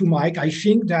 Contrary to Mike, I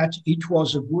think that it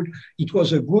was a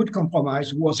good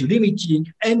compromise, was limiting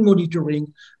and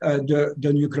monitoring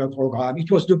the nuclear program.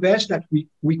 It was the best that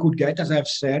we could get. As I've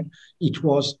said, it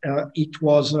was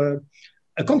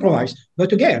a compromise.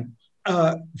 But again,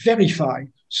 verified.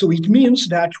 So it means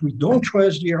that we don't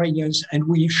trust the Iranians, and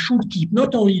we should keep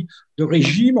not only the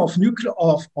regime of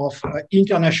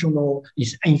international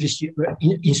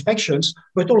inspections,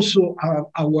 but also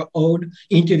our own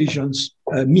intelligence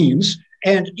means.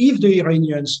 And if the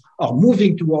Iranians are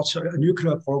moving towards a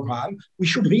nuclear program, we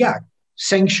should react.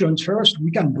 Sanctions first.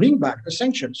 We can bring back the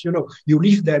sanctions. You know, you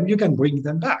leave them, you can bring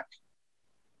them back.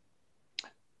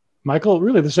 Michael,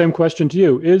 really the same question to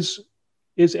you.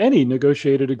 Is any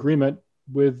negotiated agreement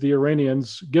with the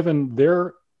Iranians, given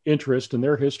their interest and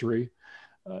their history,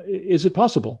 is it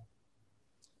possible?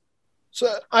 So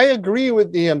I agree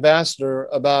with the ambassador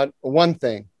about one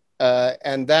thing,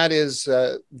 and that is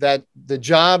that the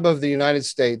job of the United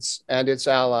States and its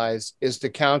allies is to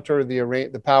counter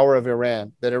the power of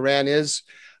Iran. That Iran is,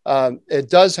 it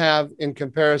does have, in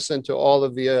comparison to all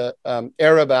of the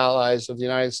Arab allies of the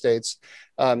United States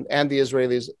and the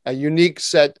Israelis, a unique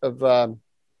set of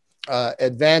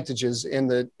advantages in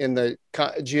the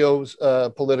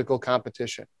geopolitical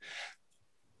competition.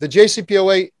 The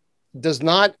JCPOA does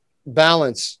not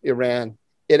balance Iran.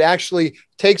 It actually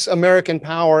takes American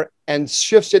power and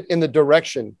shifts it in the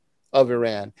direction of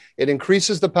Iran. It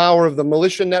increases the power of the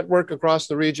militia network across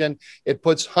the region. It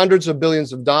puts hundreds of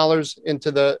billions of dollars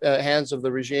into the hands of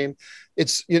the regime.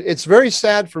 It's very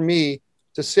sad for me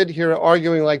to sit here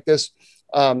arguing like this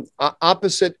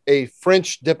opposite a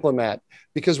French diplomat.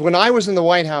 Because when I was in the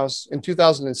White House in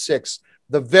 2006,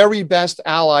 the very best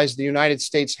allies the United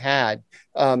States had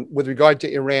with regard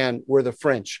to Iran were the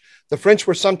French. The French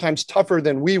were sometimes tougher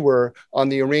than we were on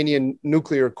the Iranian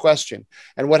nuclear question.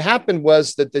 And what happened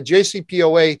was that the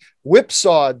JCPOA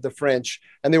whipsawed the French,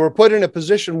 and they were put in a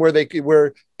position where they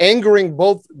were angering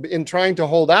both in trying to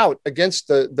hold out against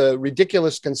the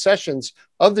ridiculous concessions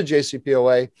of the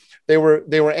JCPOA. They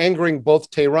were angering both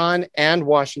Tehran and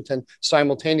Washington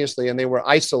simultaneously, and they were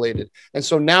isolated. And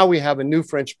so now we have a new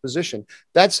French position.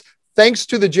 That's thanks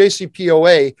to the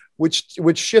JCPOA,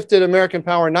 which shifted American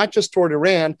power not just toward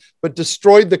Iran, but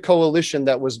destroyed the coalition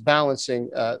that was balancing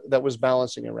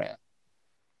Iran.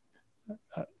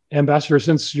 Ambassador,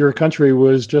 since your country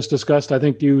was just discussed, I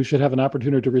think you should have an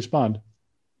opportunity to respond.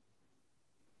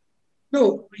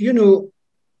 No, you know,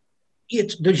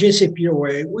 it's the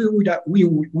JCPOA.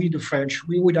 We the French,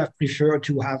 we would have preferred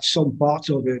to have some parts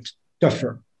of it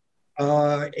tougher.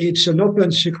 It's an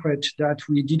open secret that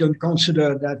we didn't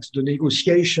consider that the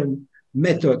negotiation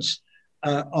methods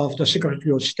of the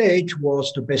Secretary of State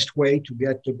was the best way to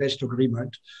get the best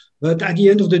agreement. But at the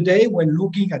end of the day, when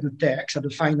looking at the text, at the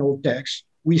final text,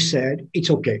 we said it's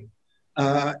okay.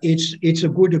 It's a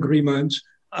good agreement.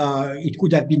 It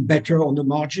could have been better on the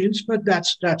margins, but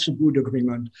that's a good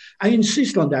agreement. I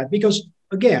insist on that because,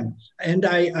 again, and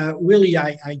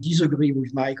I disagree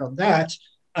with Mike on that.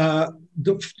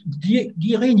 The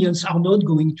Iranians are not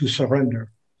going to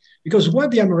surrender, because what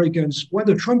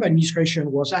the Trump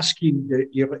administration was asking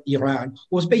Iran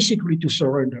was basically to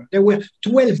surrender. There were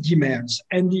 12 demands,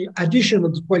 and the addition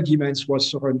of the 12 demands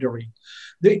was surrendering.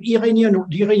 The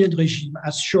Iranian regime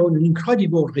has shown an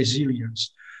incredible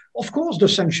resilience. Of course, the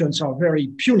sanctions are very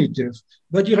punitive,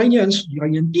 but the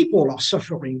Iranian people are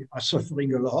suffering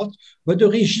a lot, but the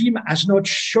regime has not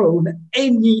shown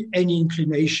any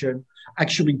inclination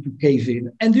actually to cave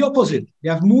in. And the opposite, they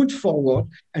have moved forward.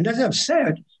 And as I've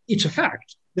said, it's a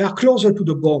fact. They are closer to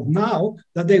the border now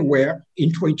than they were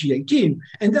in 2018.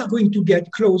 And they're going to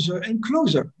get closer and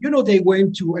closer. You know, they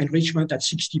went to enrichment at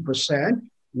 60%.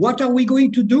 What are we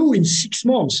going to do in 6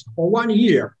 months or 1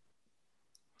 year?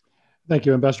 Thank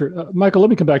you, Ambassador. Michael, let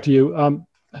me come back to you.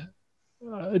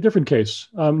 A different case,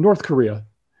 North Korea.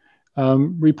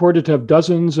 Reported to have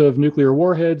dozens of nuclear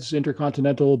warheads,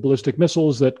 intercontinental ballistic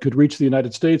missiles that could reach the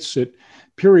United States. It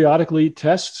periodically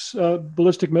tests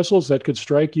ballistic missiles that could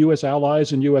strike U.S.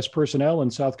 allies and U.S. personnel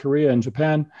in South Korea and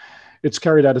Japan. It's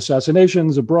carried out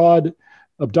assassinations abroad,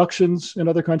 abductions in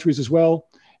other countries as well,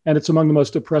 and it's among the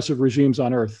most oppressive regimes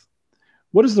on earth.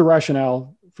 What is the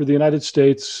rationale for the United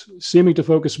States seeming to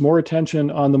focus more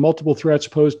attention on the multiple threats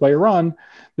posed by Iran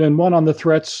than one on the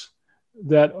threats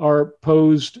that are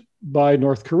posed by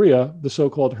North Korea, the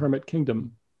so-called Hermit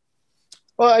Kingdom?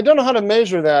 Well, I don't know how to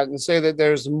measure that and say that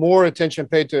there's more attention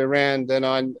paid to Iran than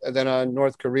on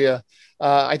North Korea.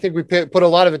 I think we put a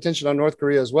lot of attention on North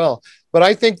Korea as well. But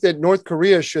I think that North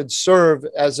Korea should serve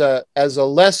as a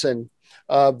lesson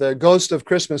of the ghost of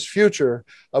Christmas future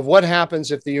of what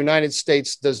happens if the United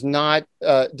States does not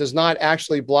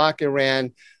actually block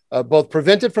Iran, both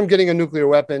prevent it from getting a nuclear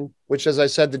weapon, which, as I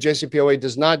said, the JCPOA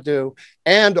does not do,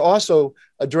 and also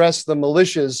address the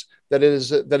militias that it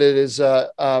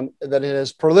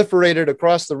has proliferated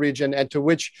across the region and to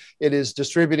which it is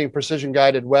distributing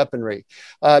precision-guided weaponry.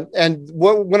 And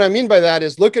what I mean by that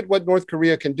is look at what North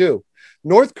Korea can do.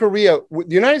 North Korea,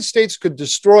 the United States could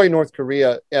destroy North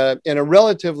Korea in a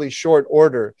relatively short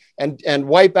order and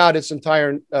wipe out its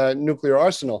entire nuclear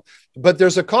arsenal. But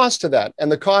there's a cost to that,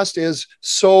 and the cost is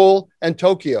Seoul and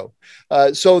Tokyo.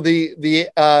 So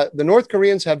the North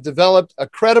Koreans have developed a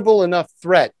credible enough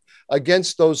threat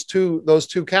against those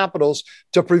two capitals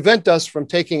to prevent us from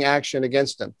taking action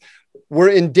against them. We're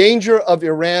in danger of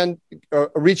Iran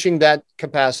reaching that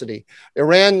capacity.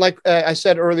 Iran, like I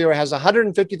said earlier, has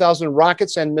 150,000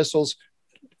 rockets and missiles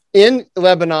in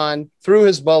Lebanon through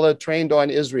Hezbollah trained on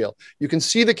Israel. You can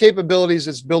see the capabilities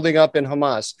it's building up in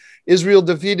Hamas. Israel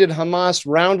defeated Hamas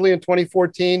roundly in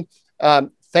 2014.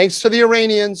 Thanks to the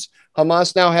Iranians,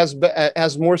 Hamas now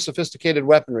has more sophisticated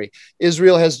weaponry.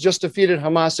 Israel has just defeated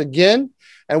Hamas again,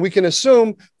 and we can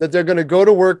assume that they're going to go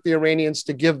to work, the Iranians,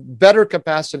 to give better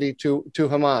capacity to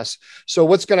Hamas. So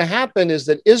what's going to happen is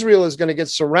that Israel is going to get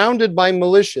surrounded by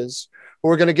militias who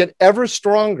are going to get ever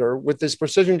stronger with this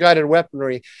precision-guided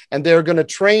weaponry, and they're going to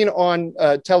train on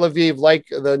Tel Aviv like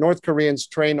the North Koreans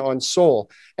train on Seoul.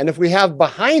 And if we have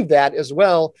behind that as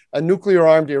well a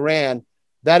nuclear-armed Iran,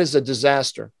 that is a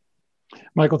disaster.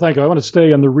 Michael, thank you. I want to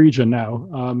stay in the region now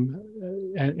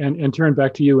and turn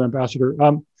back to you, Ambassador.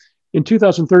 In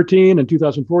 2013 and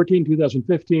 2014,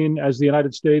 2015, as the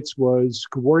United States was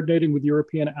coordinating with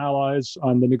European allies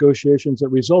on the negotiations that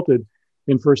resulted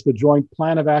in first the Joint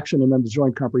Plan of Action and then the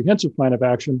Joint Comprehensive Plan of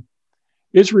Action,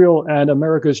 Israel and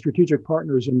America's strategic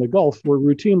partners in the Gulf were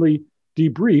routinely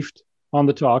debriefed on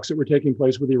the talks that were taking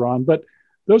place with Iran. But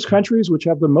those countries which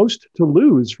have the most to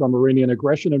lose from Iranian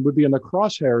aggression and would be in the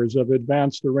crosshairs of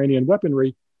advanced Iranian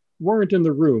weaponry weren't in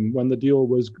the room when the deal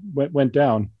went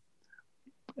down.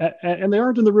 And they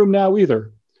aren't in the room now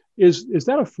either. Is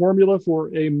that a formula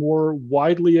for a more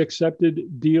widely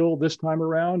accepted deal this time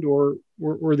around, or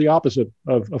the opposite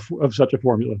of such a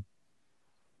formula?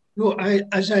 No,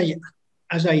 as I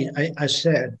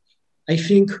said, I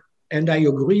think, and I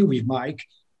agree with Mike,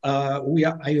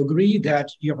 I agree that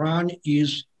Iran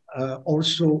is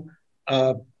also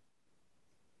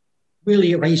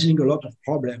really raising a lot of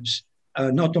problems,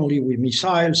 not only with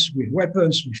missiles, with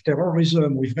weapons, with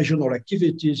terrorism, with regional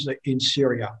activities in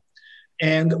Syria.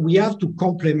 And we have to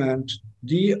complement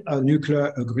the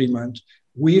nuclear agreement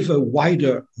with a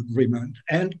wider agreement.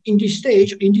 And in this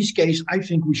case, I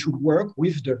think we should work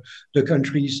with the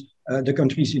countries in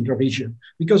the region.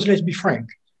 Because let's be frank,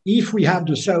 if we have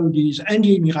the Saudis and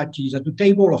the Emiratis at the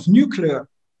table of nuclear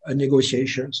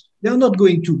negotiations, they're not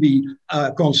going to be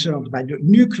concerned by the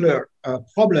nuclear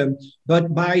problem,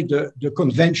 but by the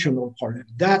conventional problem.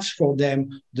 That's for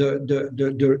them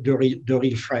the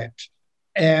real threat.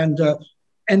 And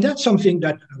that's something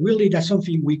that that's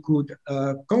something we could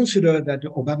consider that the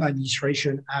Obama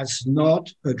administration has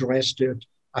not addressed it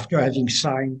after having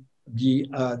signed the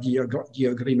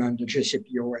agreement, the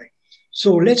JCPOA.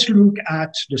 So let's look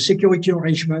at the security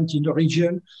arrangement in the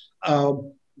region.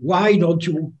 Why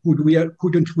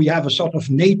couldn't we have a sort of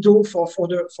NATO for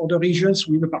the regions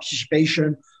with the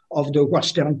participation of the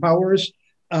Western powers?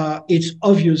 It's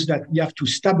obvious that we have to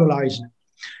stabilize it.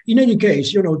 In any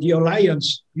case, the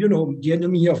alliance, the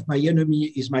enemy of my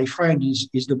enemy is my friend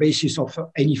is the basis of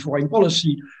any foreign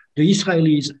policy. The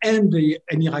Israelis and the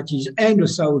Emiratis and the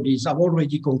Saudis have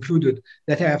already concluded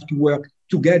that they have to work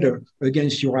together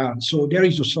against Iran. So there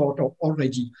is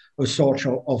already a sort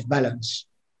of balance.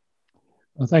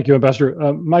 Well, thank you,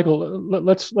 Ambassador. Michael,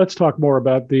 let's talk more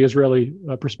about the Israeli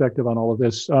perspective on all of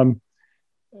this.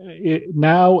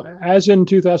 Now, as in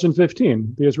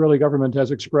 2015, the Israeli government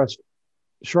has expressed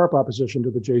sharp opposition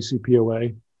to the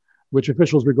JCPOA, which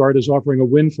officials regard as offering a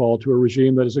windfall to a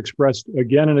regime that has expressed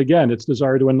again and again its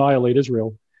desire to annihilate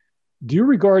Israel. Do you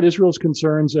regard Israel's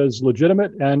concerns as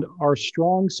legitimate, and are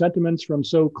strong sentiments from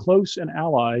so close an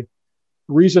ally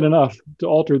reason enough to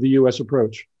alter the U.S.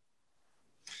 approach?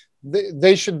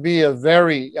 They should be of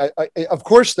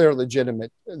course they're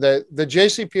legitimate. The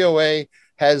JCPOA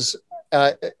has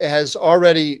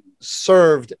already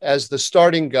served as the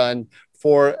starting gun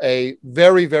for a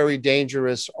very, very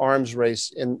dangerous arms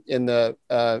race in the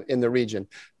region.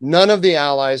 None of the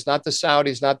allies, not the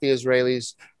Saudis, not the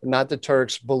Israelis, not the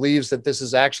Turks, believes that this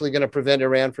is actually going to prevent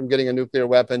Iran from getting a nuclear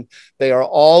weapon. They are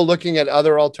all looking at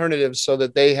other alternatives so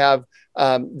that they have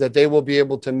that they will be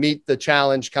able to meet the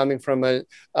challenge coming from a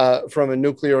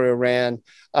nuclear Iran.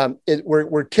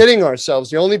 We're kidding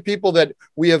ourselves. The only people that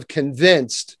we have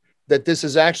convinced that this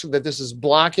is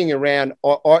blocking Iran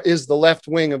is the left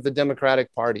wing of the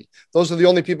Democratic Party. Those are the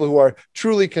only people who are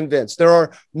truly convinced. There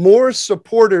are more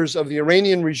supporters of the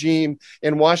Iranian regime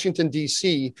in Washington,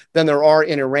 D.C. than there are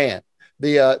in Iran.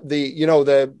 The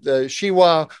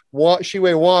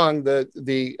Shiwei Wang,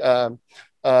 the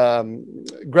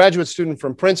graduate student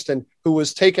from Princeton, who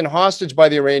was taken hostage by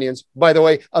the Iranians, by the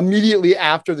way, immediately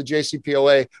after the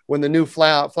JCPOA, when the new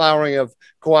flowering of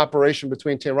cooperation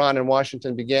between Tehran and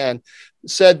Washington began,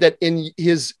 said that in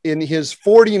his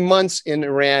 40 months in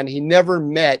Iran, he never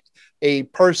met a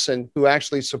person who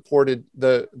actually supported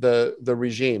the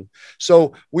regime.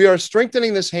 So we are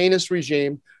strengthening this heinous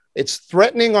regime. It's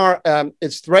threatening our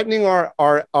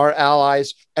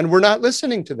allies, and we're not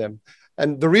listening to them.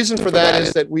 And the reason for that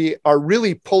is that we are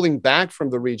really pulling back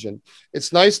from the region.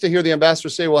 It's nice to hear the ambassador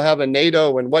say we'll have a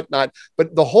NATO and whatnot,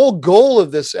 but the whole goal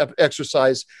of this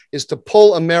exercise is to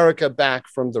pull America back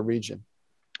from the region.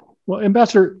 Well,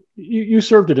 Ambassador, you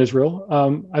served in Israel.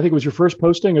 I think it was your first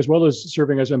posting as well as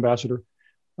serving as ambassador.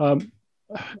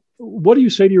 What do you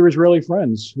say to your Israeli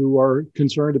friends who are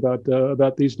concerned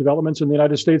about these developments and the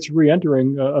United States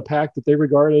re-entering a pact that they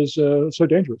regard as so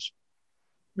dangerous?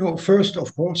 No, first,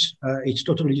 of course, it's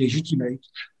totally legitimate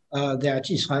that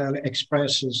Israel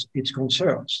expresses its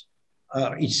concerns.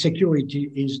 Its security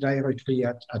is directly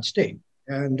at stake.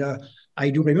 And I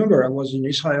do remember I was in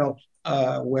Israel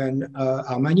when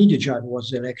Ahmadinejad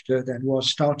was elected and was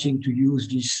starting to use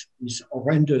this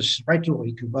horrendous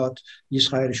rhetoric about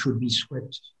Israel should be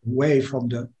swept away from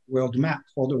the world map,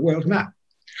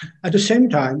 At the same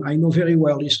time, I know very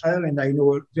well Israel, and I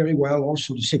know very well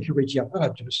also the security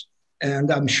apparatus.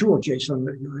 And I'm sure, Jason,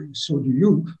 so do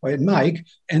you, and Mike.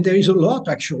 And there is a lot,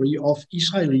 actually, of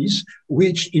Israelis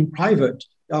which in private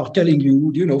are telling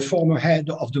you, former head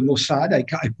of the Mossad, I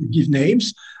could give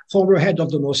names, former head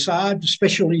of the Mossad,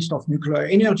 specialist of nuclear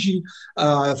energy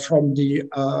from the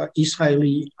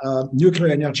Israeli Nuclear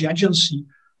Energy Agency,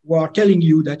 who are telling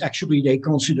you that actually they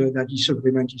consider that this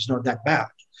agreement is not that bad,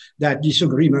 that this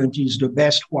agreement is the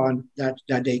best one that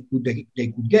they could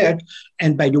get.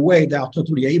 And by the way, they are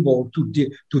totally able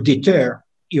to deter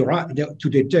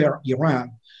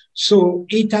Iran. So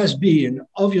it has been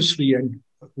obviously, and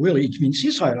really it means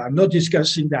Israel, I'm not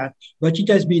discussing that, but it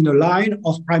has been a line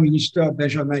of Prime Minister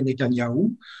Benjamin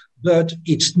Netanyahu, but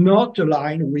it's not a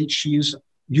line which is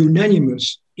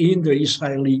unanimous in the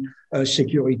Israeli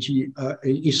security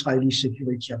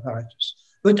apparatus.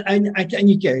 But in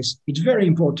any case, it's very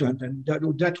important, and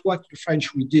that's what the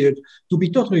French we did, to be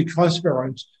totally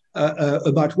transparent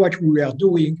about what we are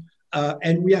doing.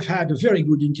 And we have had a very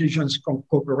good intelligence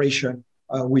cooperation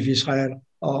with Israel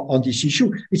on this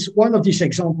issue. It's one of these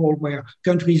examples where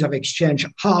countries have exchanged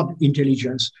hard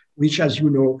intelligence, which, as you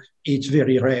know, it's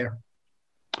very rare.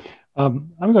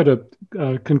 I'm going to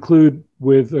conclude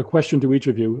with a question to each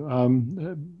of you.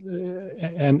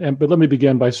 But let me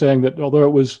begin by saying that although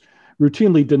it was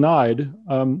routinely denied,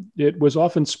 it was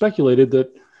often speculated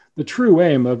that the true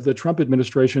aim of the Trump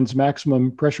administration's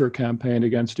maximum pressure campaign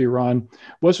against Iran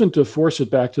wasn't to force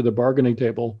it back to the bargaining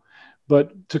table,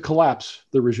 but to collapse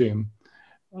the regime.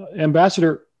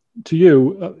 Ambassador, to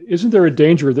you, isn't there a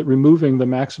danger that removing the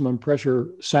maximum pressure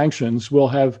sanctions will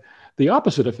have the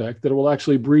opposite effect, that it will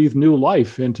actually breathe new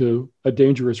life into a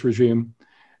dangerous regime?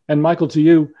 And Michael, to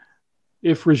you,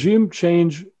 if regime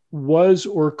change was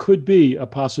or could be a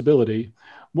possibility,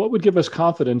 what would give us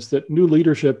confidence that new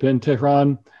leadership in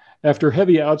Tehran, after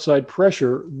heavy outside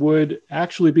pressure, would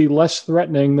actually be less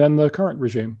threatening than the current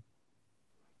regime?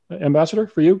 Ambassador,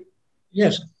 for you?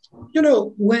 Yes. You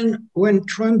know, when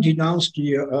Trump denounced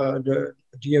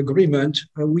the agreement,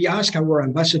 we asked our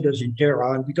ambassadors in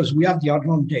Tehran, because we have the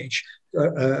advantage,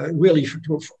 really,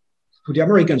 to the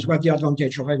Americans, we have the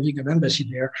advantage of having an embassy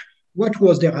there, what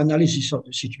was their analysis of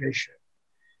the situation?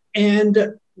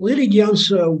 And really the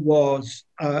answer was,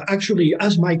 actually,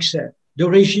 as Mike said, the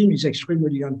regime is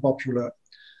extremely unpopular.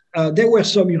 There were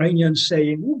some Iranians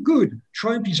saying, oh, good,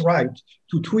 Trump is right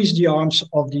to twist the arms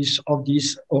of this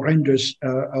horrendous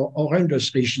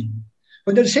regime.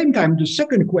 But at the same time, the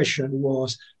second question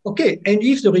was, okay, and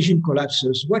if the regime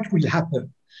collapses, what will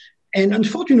happen? And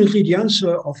unfortunately, the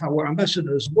answer of our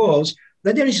ambassadors was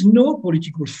that there is no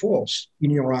political force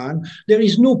in Iran, there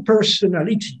is no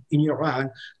personality in Iran,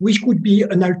 which could be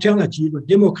an alternative, a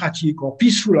democratic or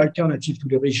peaceful alternative to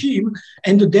the regime,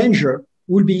 and the danger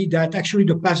will be that actually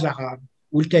the Pasdaran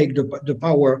will take the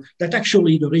power, that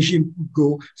actually the regime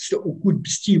could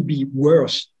still be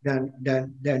worse than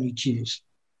it is.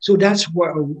 So that's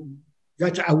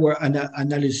our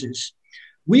analysis.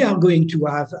 We are going to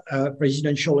have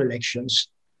presidential elections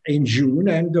in June,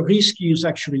 and the risk is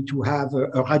actually to have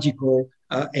a radical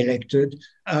elected,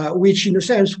 which in a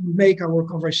sense will make our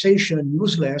conversation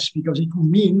useless, because it will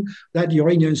mean that the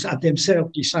Iranians have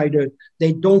themselves decided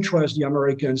they don't trust the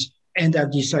Americans, and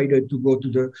have decided to go to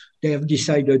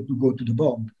the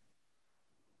bomb.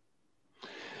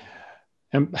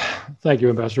 And thank you,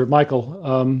 Ambassador. Michael,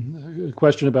 a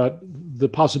question about the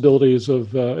possibilities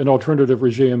of an alternative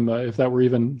regime, if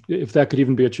that could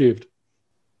even be achieved.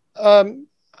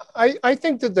 I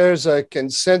think that there's a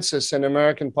consensus in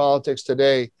American politics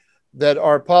today that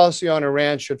our policy on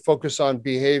Iran should focus on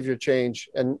behavior change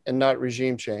and not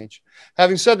regime change.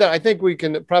 Having said that, I think we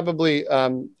can probably,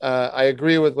 I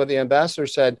agree with what the ambassador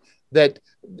said, that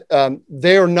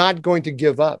they are not going to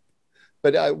give up.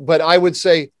 But I would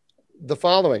say the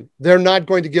following: they're not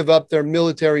going to give up their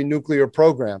military nuclear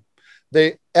program.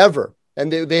 They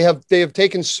have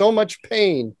taken so much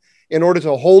pain in order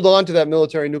to hold on to that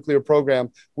military nuclear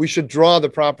program. We should draw the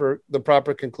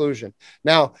proper conclusion.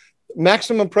 Now,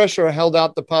 maximum pressure held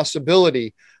out the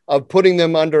possibility of putting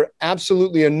them under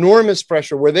absolutely enormous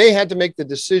pressure, where they had to make the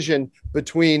decision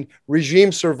between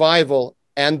regime survival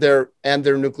and their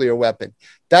nuclear weapon.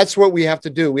 That's what we have to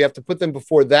do. We have to put them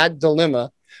before that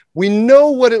dilemma. We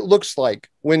know what it looks like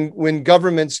when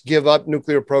governments give up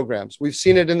nuclear programs. We've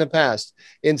seen it in the past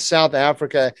in South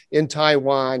Africa, in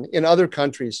Taiwan, in other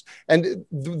countries. And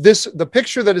the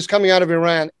picture that is coming out of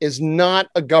Iran is not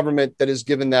a government that has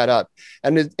given that up.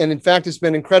 And in fact, it's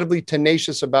been incredibly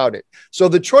tenacious about it. So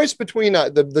the choice between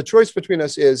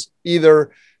us is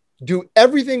either do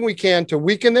everything we can to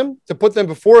weaken them, to put them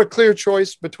before a clear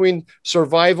choice between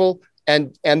survival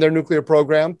and their nuclear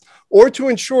program, or to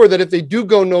ensure that if they do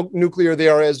go nuclear, they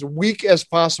are as weak as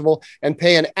possible and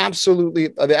pay the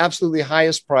absolutely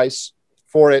highest price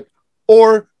for it,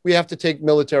 or we have to take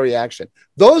military action.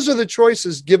 Those are the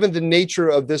choices given the nature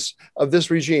of this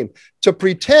regime. To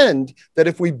pretend that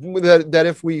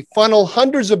if we funnel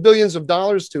hundreds of billions of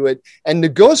dollars to it and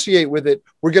negotiate with it,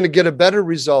 we're going to get a better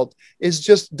result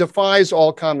just defies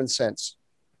all common sense.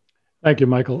 Thank you,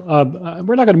 Michael.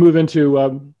 We're not going to move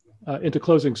into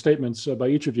closing statements by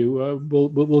each of you.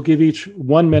 We'll give each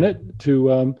 1 minute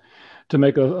to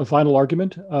make a final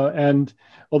argument. And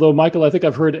although, Michael, I think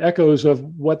I've heard echoes of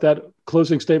what that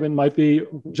closing statement might be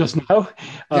just now,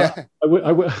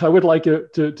 I would like you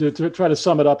to try to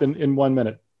sum it up in 1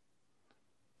 minute.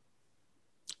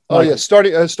 Oh, yeah,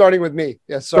 starting with me.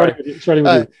 Yes, sorry. Starting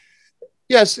with you.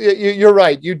 Yes, you're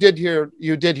right. You did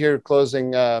hear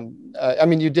closing.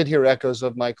 You did hear echoes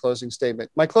of my closing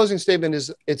statement. My closing statement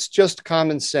is it's just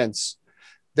common sense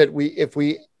that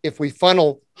if we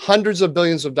funnel hundreds of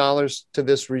billions of dollars to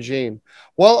this regime,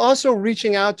 while also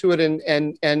reaching out to it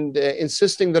and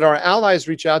insisting that our allies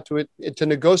reach out to it to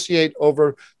negotiate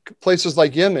over places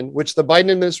like Yemen, which the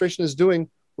Biden administration is doing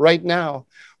right now,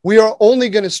 we are only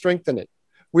going to strengthen it.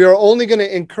 We are only going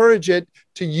to encourage it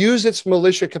to use its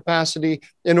militia capacity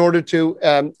in order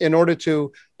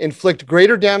to inflict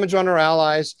greater damage on our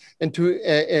allies and to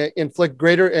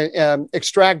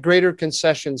extract greater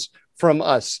concessions from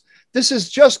us. This is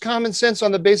just common sense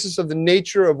on the basis of the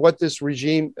nature of what this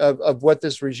regime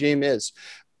is.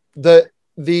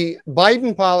 The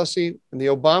Biden policy and the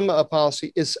Obama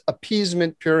policy is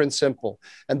appeasement, pure and simple.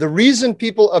 And the reason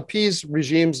people appease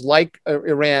regimes like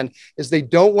Iran is they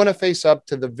don't want to face up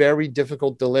to the very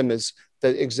difficult dilemmas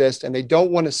that exist, and they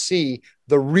don't want to see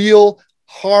the real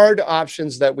hard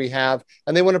options that we have,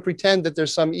 and they want to pretend that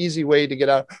there's some easy way to get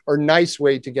out or nice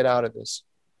way to get out of this.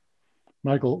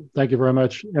 Michael, thank you very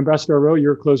much. Ambassador Araud,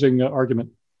 your closing argument.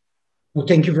 Well,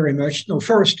 thank you very much. No,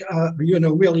 first,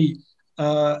 really,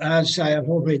 as I've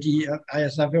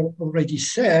already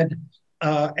said,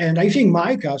 and I think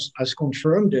Mike has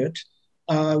confirmed it,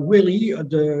 really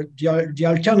the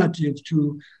alternative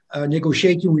to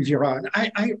negotiating with Iran,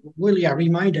 I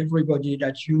remind everybody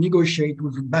that you negotiate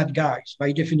with bad guys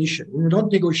by definition. You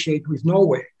don't negotiate with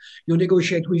Norway. You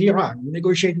negotiate with Iran. You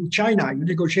negotiate with China. You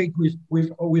negotiate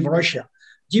with Russia.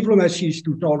 Diplomacy is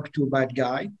to talk to a bad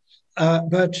guy.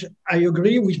 But I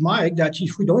agree with Mike that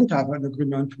if we don't have an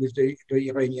agreement with the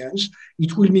Iranians,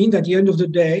 it will mean that at the end of the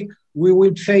day, we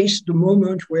will face the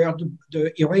moment where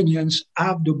the Iranians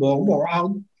have the bomb or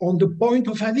are on the point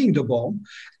of having the bomb,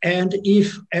 and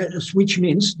which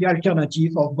means the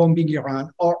alternative of bombing Iran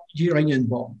or the Iranian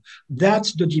bomb.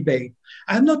 That's the debate.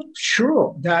 I'm not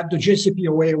sure that the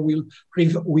JCPOA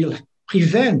will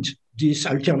prevent this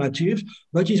alternative,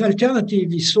 but this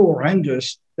alternative is so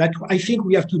horrendous that I think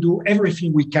we have to do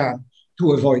everything we can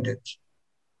to avoid it.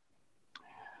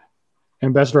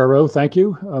 Ambassador Araud, thank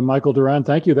you. Michael Doran,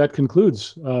 thank you. That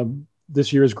concludes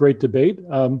this year's great debate.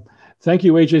 Thank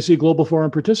you, AJC Global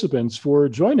Forum participants, for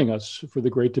joining us for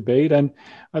the great debate. And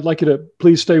I'd like you to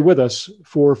please stay with us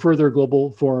for further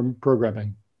Global Forum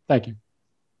programming. Thank you.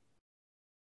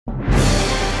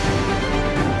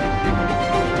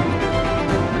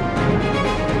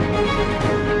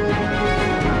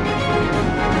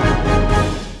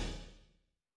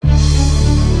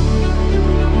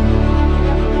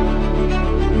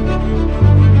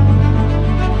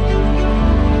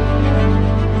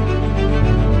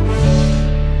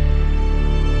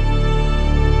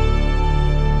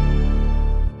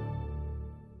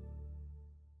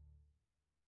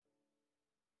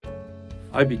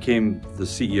 I became the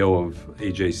CEO of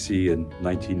AJC in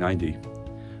 1990,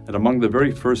 and among the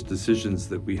very first decisions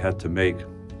that we had to make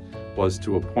was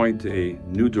to appoint a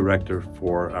new director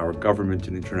for our Government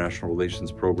and International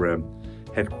Relations program,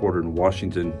 headquartered in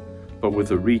Washington, but with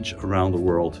a reach around the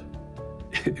world.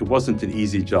 It wasn't an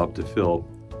easy job to fill,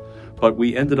 but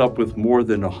we ended up with more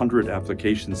than 100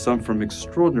 applications, some from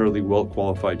extraordinarily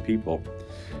well-qualified people.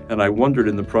 And I wondered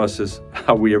in the process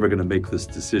how we ever going to make this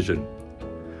decision.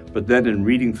 But then in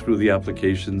reading through the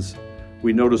applications,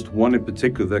 we noticed one in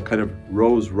particular that kind of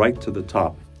rose right to the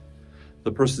top.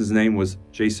 The person's name was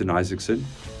Jason Isaacson.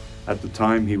 At the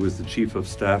time, he was the chief of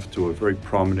staff to a very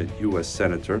prominent US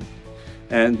senator.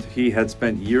 And he had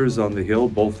spent years on the Hill,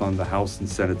 both on the House and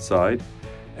Senate side,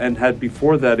 and had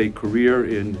before that a career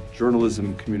in journalism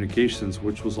and communications,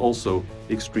 which was also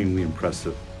extremely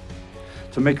impressive.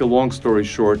 To make a long story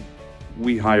short,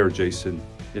 we hired Jason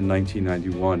in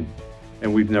 1991.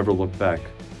 And we've never looked back.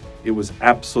 It was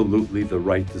absolutely the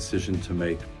right decision to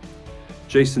make.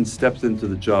 Jason stepped into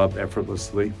the job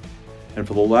effortlessly, and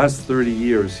for the last 30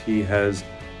 years, he has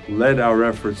led our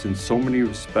efforts in so many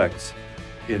respects,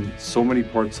 in so many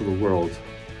parts of the world,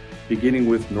 beginning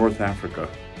with North Africa,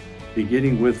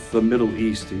 beginning with the Middle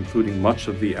East, including much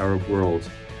of the Arab world,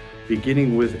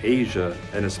 beginning with Asia,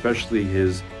 and especially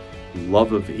his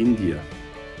love of India,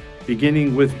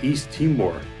 beginning with East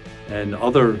Timor, and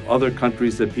other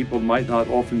countries that people might not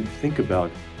often think about.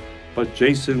 But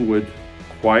Jason would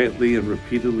quietly and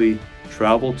repeatedly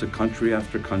travel to country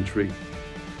after country.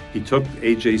 He took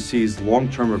AJC's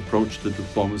long-term approach to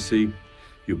diplomacy.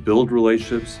 You build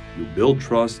relationships, you build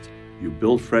trust, you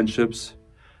build friendships,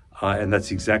 and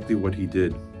that's exactly what he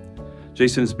did.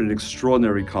 Jason has been an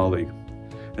extraordinary colleague.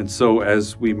 And so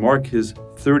as we mark his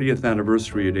 30th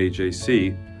anniversary at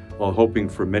AJC, while hoping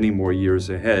for many more years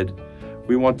ahead,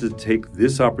 we want to take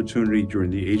this opportunity during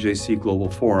the AJC Global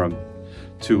Forum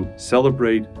to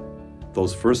celebrate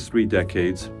those first 3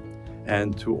 decades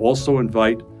and to also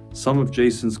invite some of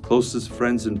Jason's closest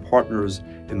friends and partners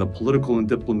in the political and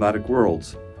diplomatic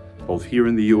worlds, both here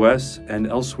in the US and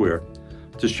elsewhere,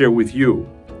 to share with you,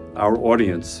 our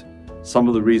audience, some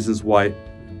of the reasons why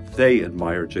they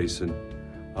admire Jason,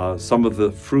 some of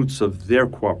the fruits of their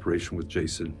cooperation with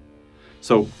Jason.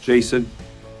 So, Jason,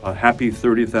 a happy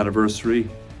 30th anniversary,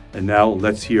 and now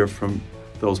let's hear from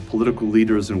those political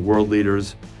leaders and world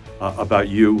leaders about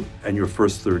you and your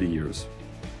first 30 years.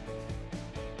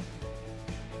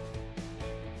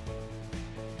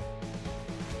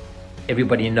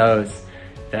 Everybody knows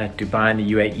that Dubai and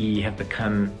the UAE have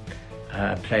become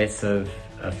a place of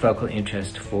a focal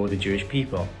interest for the Jewish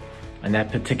people. And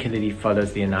that particularly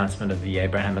follows the announcement of the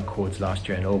Abraham Accords last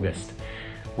year in August.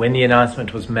 When the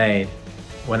announcement was made,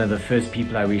 one of the first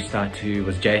people I reached out to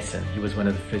was Jason. He was one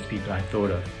of the first people I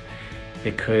thought of,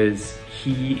 because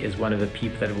he is one of the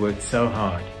people that have worked so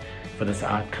hard for this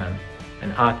outcome,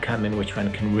 an outcome in which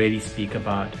one can really speak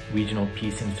about regional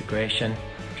peace and integration,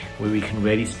 where we can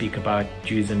really speak about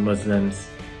Jews and Muslims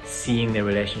seeing their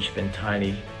relationship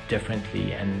entirely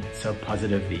differently and so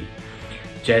positively.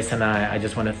 Jason, I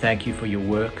just want to thank you for your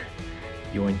work,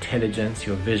 your intelligence,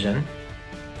 your vision.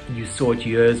 You saw it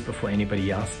years before anybody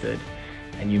else did,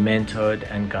 and you mentored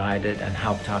and guided and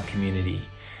helped our community.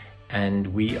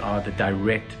 And we are the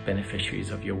direct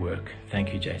beneficiaries of your work.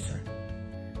 Thank you, Jason.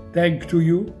 Thanks to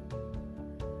you.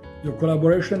 The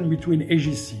collaboration between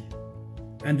AJC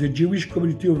and the Jewish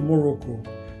community of Morocco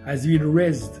has been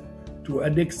raised to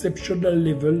an exceptional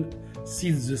level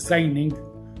since the signing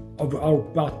of our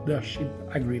partnership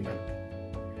agreement.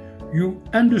 You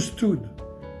understood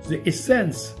the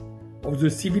essence of the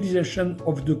civilization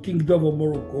of the Kingdom of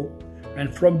Morocco,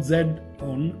 and from then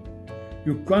on,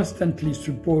 you constantly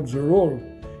support the role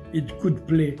it could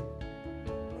play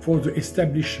for the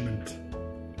establishment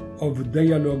of a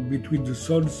dialogue between the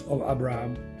sons of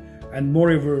Abraham, and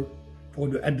moreover, for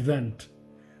the advent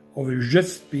of a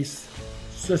just peace,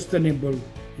 sustainable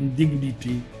in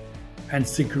dignity and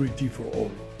security for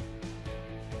all.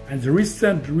 And the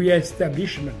recent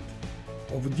re-establishment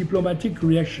of a diplomatic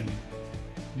relation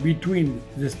between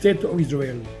the State of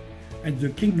Israel and the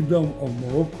Kingdom of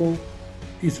Morocco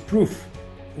is proof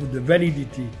of the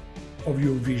validity of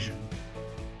your vision.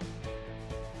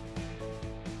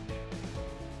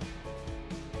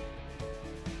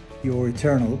 You're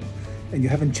eternal, and you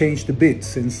haven't changed a bit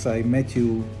since I met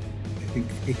you, I think,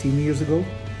 18 years ago.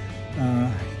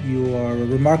 You are a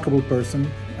remarkable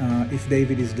person. If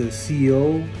David is the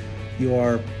CEO, you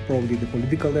are probably the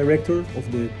political director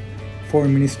of the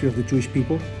Foreign Ministry of the Jewish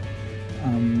people,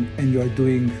 and you are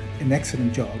doing an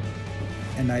excellent job.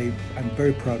 And I'm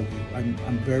very proud of you.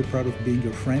 I'm very proud of being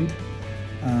your friend.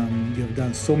 You have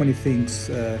done so many things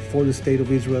for the State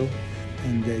of Israel,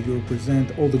 and you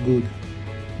represent all the good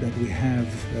that we have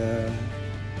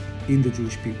in the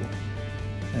Jewish people.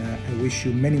 I wish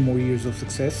you many more years of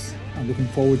success. I'm looking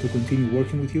forward to continue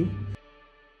working with you.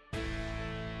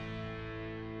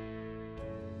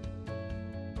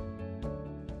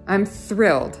 I'm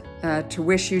thrilled to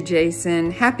wish you,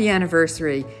 Jason, happy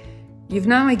anniversary. You've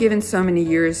not only given so many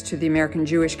years to the American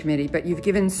Jewish Committee, but you've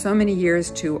given so many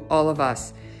years to all of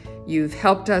us. You've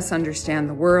helped us understand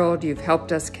the world. You've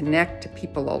helped us connect to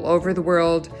people all over the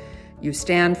world. You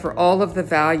stand for all of the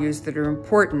values that are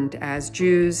important as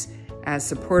Jews, as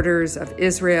supporters of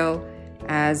Israel,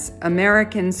 as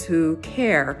Americans who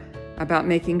care about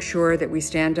making sure that we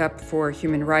stand up for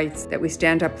human rights, that we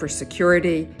stand up for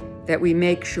security, that we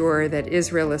make sure that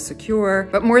Israel is secure.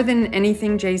 But more than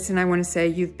anything, Jason, I want to say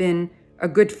you've been a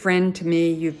good friend to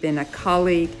me. You've been a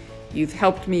colleague. You've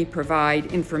helped me provide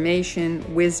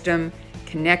information, wisdom,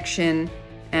 connection,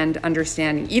 and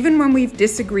understanding. Even when we've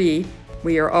disagreed,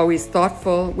 we are always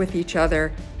thoughtful with each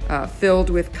other, filled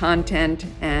with content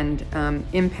and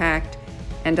impact.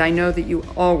 And I know that you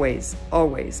always,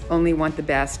 always only want the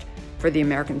best for the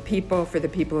American people, for the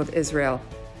people of Israel,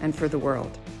 and for the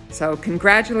world. So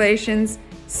congratulations,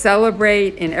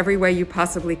 celebrate in every way you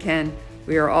possibly can.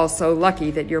 We are all so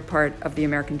lucky that you're part of the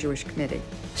American Jewish Committee.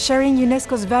 Sharing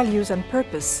UNESCO's values and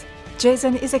purpose,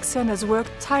 Jason Isaacson has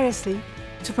worked tirelessly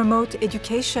to promote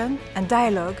education and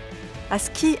dialogue as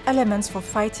key elements for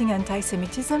fighting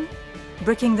anti-Semitism,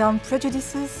 breaking down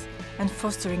prejudices, and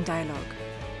fostering dialogue.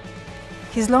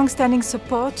 His long-standing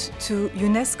support to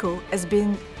UNESCO has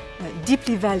been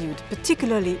deeply valued,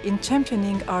 particularly in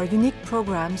championing our unique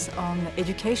programs on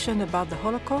education about the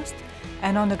Holocaust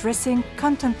and on addressing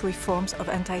contemporary forms of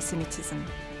anti-Semitism.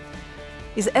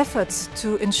 His efforts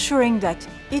to ensuring that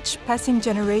each passing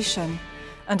generation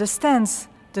understands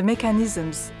the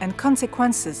mechanisms and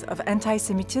consequences of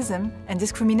anti-Semitism and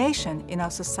discrimination in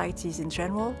our societies in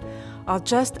general are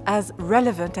just as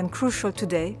relevant and crucial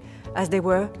today as they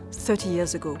were 30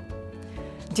 years ago.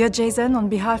 Dear Jason, on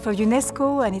behalf of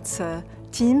UNESCO and its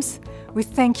teams, we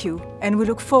thank you and we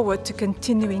look forward to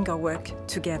continuing our work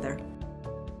together.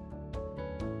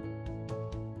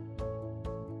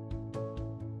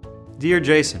 Dear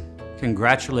Jason,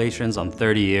 congratulations on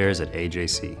 30 years at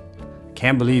AJC.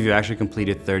 Can't believe you actually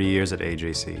completed 30 years at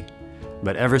AJC.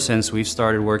 But ever since we've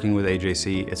started working with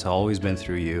AJC, it's always been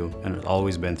through you and it's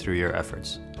always been through your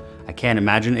efforts. I can't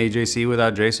imagine AJC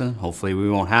without Jason. Hopefully we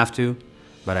won't have to,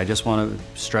 but I just want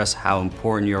to stress how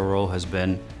important your role has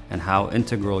been and how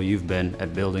integral you've been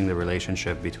at building the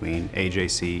relationship between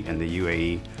AJC and the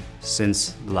UAE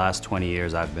since the last 20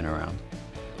 years I've been around.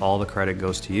 All the credit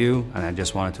goes to you, and I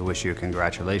just wanted to wish you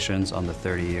congratulations on the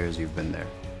 30 years you've been there.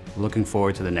 Looking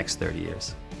forward to the next 30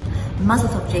 years. Mazel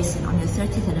tov, Jason, on your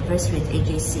 30th anniversary at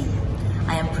AJC.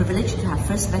 I am privileged to have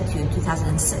first met you in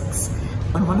 2006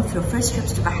 on one of your first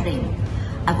trips to Bahrain.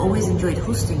 I've always enjoyed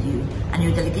hosting you and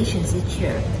your delegations each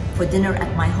year for dinner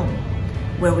at my home,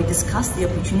 where we discussed the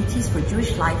opportunities for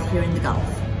Jewish life here in the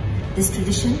Gulf. This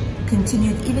tradition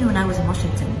continued even when I was in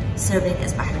Washington, serving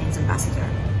as Bahrain's ambassador.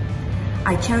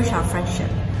 I cherish our friendship,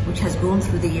 which has grown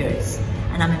through the years,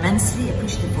 and I'm immensely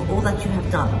appreciative for all that you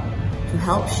have done to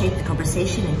help shape the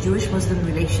conversation in Jewish-Muslim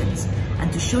relations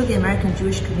and to show the American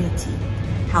Jewish community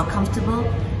how comfortable,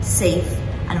 safe,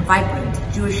 and vibrant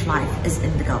Jewish life is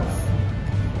in the Gulf.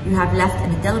 You have left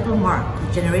an indelible mark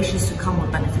that generations to come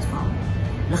will benefit from.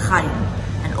 L'chaim,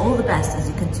 and all the best as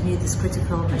you continue this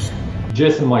critical mission.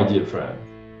 Jason, my dear friend,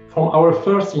 from our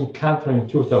first encounter in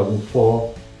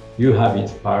 2004, you have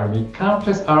inspired me,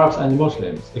 countless Arabs and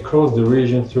Muslims across the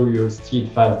region through your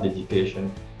steadfast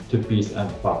dedication to peace and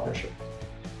partnership.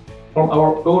 From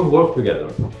our own work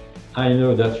together, I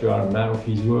know that you are a man of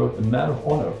his word, a man of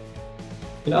honor.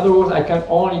 In other words, I can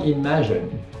only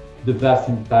imagine the vast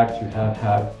impact you have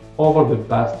had over the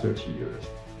past 30 years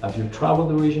as you travel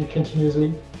the region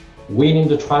continuously, winning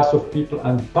the trust of people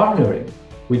and partnering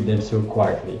with them so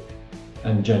quietly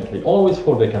and gently, always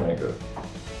for the common good.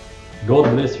 God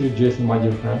bless you, Jason, my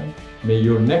dear friend. May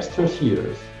your next 30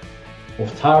 years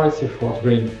of tireless effort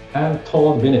bring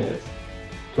untold benefits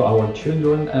to our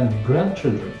children and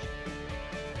grandchildren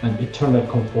and eternal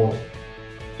comfort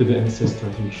to the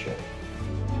ancestors we share.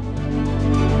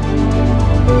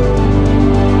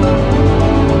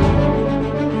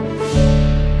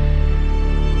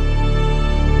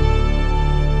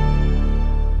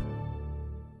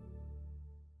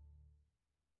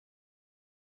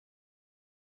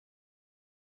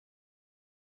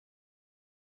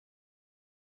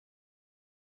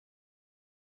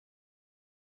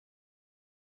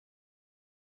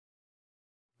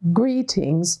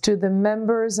 Greetings to the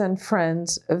members and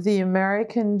friends of the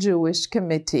American Jewish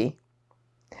Committee.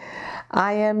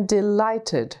 I am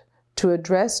delighted to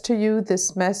address to you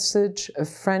this message of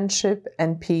friendship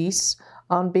and peace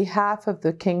on behalf of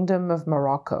the Kingdom of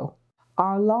Morocco.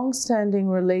 Our long-standing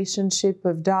relationship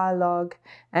of dialogue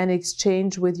and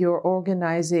exchange with your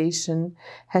organization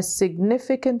has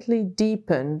significantly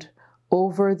deepened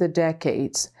over the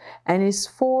decades and is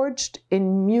forged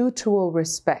in mutual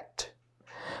respect.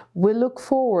 We look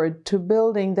forward to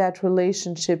building that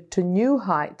relationship to new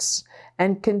heights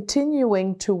and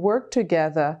continuing to work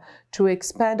together to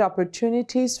expand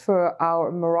opportunities for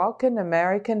our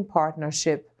Moroccan-American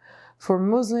partnership, for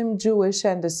Muslim-Jewish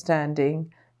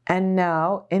understanding, and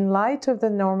now, in light of the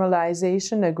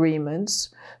normalization agreements,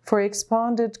 for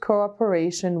expanded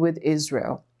cooperation with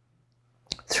Israel.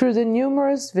 Through the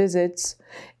numerous visits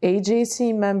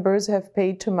AJC members have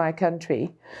paid to my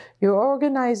country, your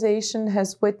organization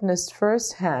has witnessed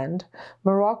firsthand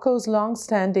Morocco's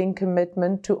long-standing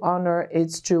commitment to honor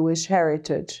its Jewish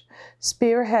heritage,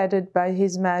 spearheaded by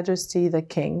His Majesty the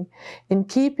King, in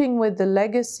keeping with the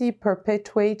legacy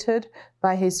perpetuated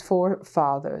by his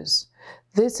forefathers.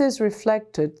 This is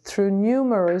reflected through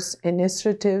numerous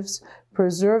initiatives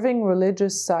preserving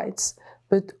religious sites,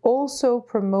 but also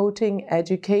promoting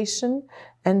education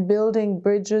and building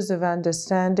bridges of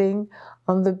understanding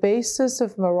on the basis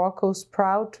of Morocco's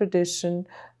proud tradition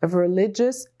of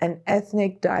religious and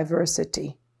ethnic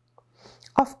diversity.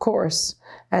 Of course,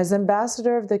 as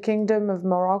ambassador of the Kingdom of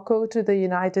Morocco to the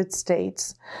United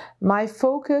States, my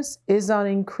focus is on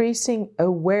increasing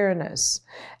awareness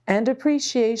and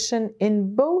appreciation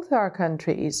in both our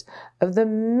countries of the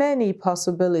many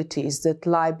possibilities that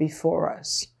lie before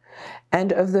us,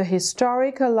 and of the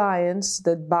historic alliance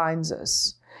that binds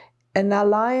us, an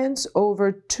alliance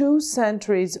over 2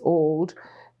 centuries old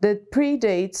that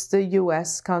predates the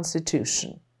U.S.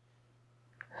 Constitution.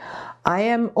 I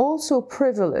am also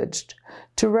privileged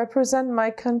to represent my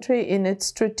country in its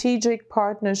strategic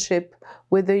partnership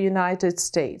with the United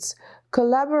States,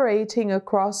 collaborating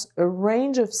across a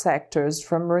range of sectors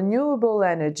from renewable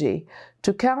energy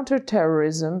to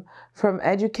counterterrorism, from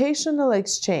educational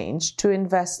exchange to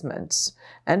investments,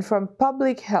 and from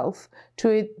public health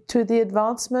to the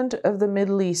advancement of the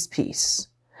Middle East peace.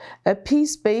 A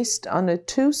peace based on a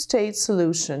 2-state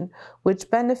solution which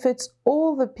benefits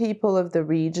all the people of the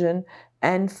region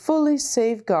and fully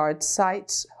safeguards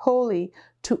sites holy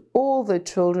to all the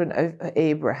children of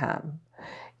Abraham.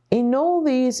 In all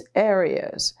these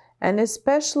areas, and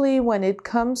especially when it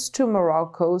comes to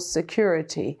Morocco's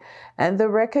security and the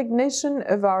recognition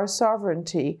of our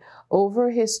sovereignty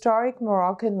over historic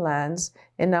Moroccan lands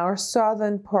in our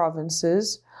southern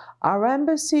provinces, our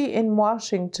embassy in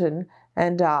Washington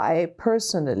and I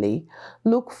personally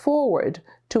look forward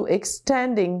to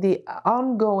extending the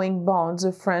ongoing bonds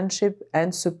of friendship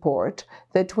and support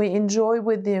that we enjoy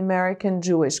with the American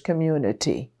Jewish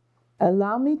community.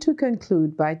 Allow me to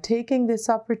conclude by taking this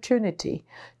opportunity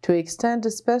to extend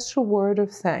a special word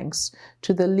of thanks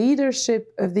to the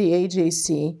leadership of the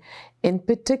AJC, in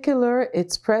particular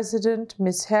its president,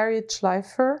 Ms. Harriet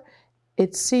Schleifer,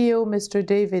 its CEO, Mr.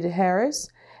 David Harris,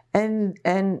 and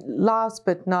last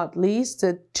but not least,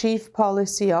 the Chief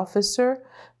Policy Officer,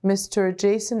 Mr.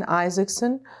 Jason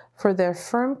Isaacson, for their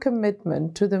firm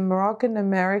commitment to the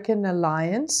Moroccan-American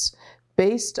alliance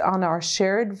based on our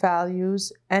shared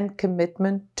values and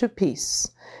commitment to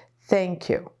peace. Thank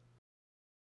you.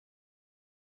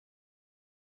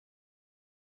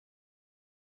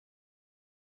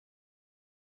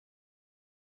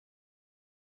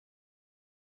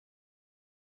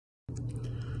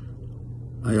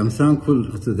 I am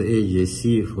thankful to the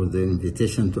AJC for the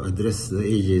invitation to address the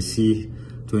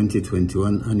AJC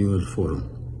 2021 Annual Forum.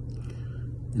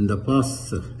 In the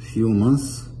past few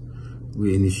months,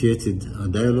 we initiated a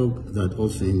dialogue that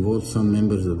also involved some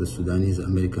members of the Sudanese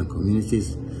American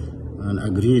communities and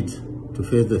agreed to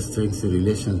further strengthen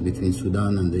relations between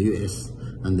Sudan and the US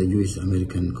and the Jewish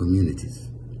American communities.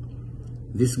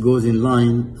 This goes in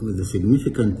line with the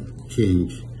significant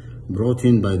change brought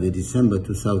in by the December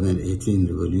 2018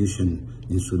 revolution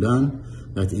in Sudan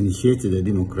that initiated a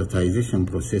democratization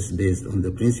process based on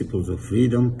the principles of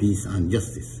freedom, peace, and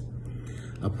justice.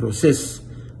 A process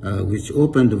which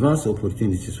opened vast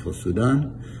opportunities for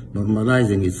Sudan,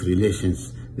 normalizing its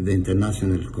relations with the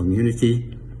international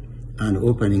community and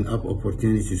opening up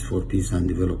opportunities for peace and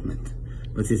development.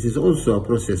 But it is also a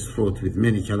process fraught with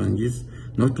many challenges,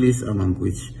 not least among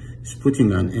which is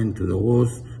putting an end to the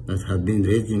wars that have been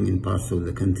raging in parts of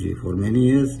the country for many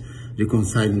years,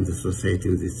 reconciling the society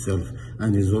with itself,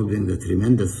 and resolving the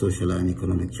tremendous social and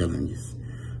economic challenges.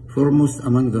 Foremost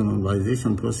among the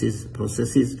normalization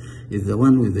processes is the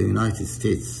one with the United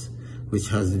States, which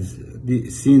has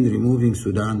seen removing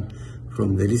Sudan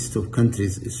from the list of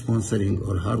countries sponsoring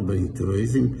or harboring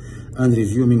terrorism and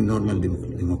resuming normal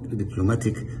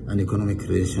diplomatic and economic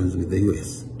relations with the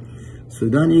US.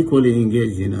 Sudan equally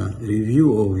engaged in a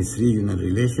review of its regional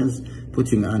relations,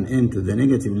 putting an end to the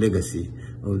negative legacy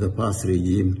of the past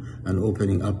regime and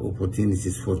opening up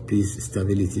opportunities for peace,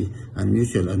 stability, and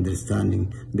mutual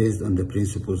understanding based on the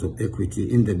principles of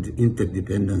equity,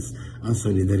 interdependence, and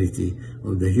solidarity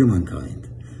of the humankind.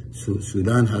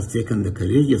 Sudan has taken the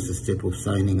courageous step of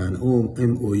signing an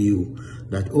MOU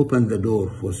that opened the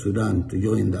door for Sudan to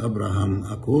join the Abraham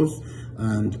Accords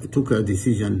and took a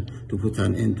decision to put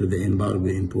an end to the embargo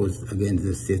imposed against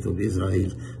the State of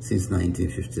Israel since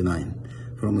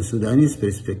 1959. From a Sudanese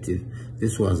perspective,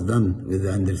 this was done with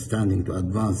the understanding to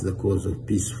advance the cause of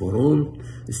peace for all,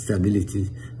 stability,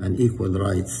 and equal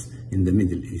rights in the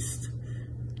Middle East.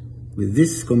 With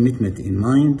this commitment in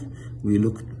mind, we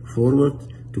look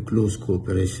forward to close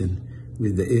cooperation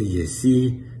with the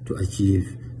AJC to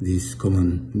achieve these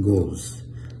common goals.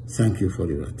 Thank you for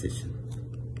your attention.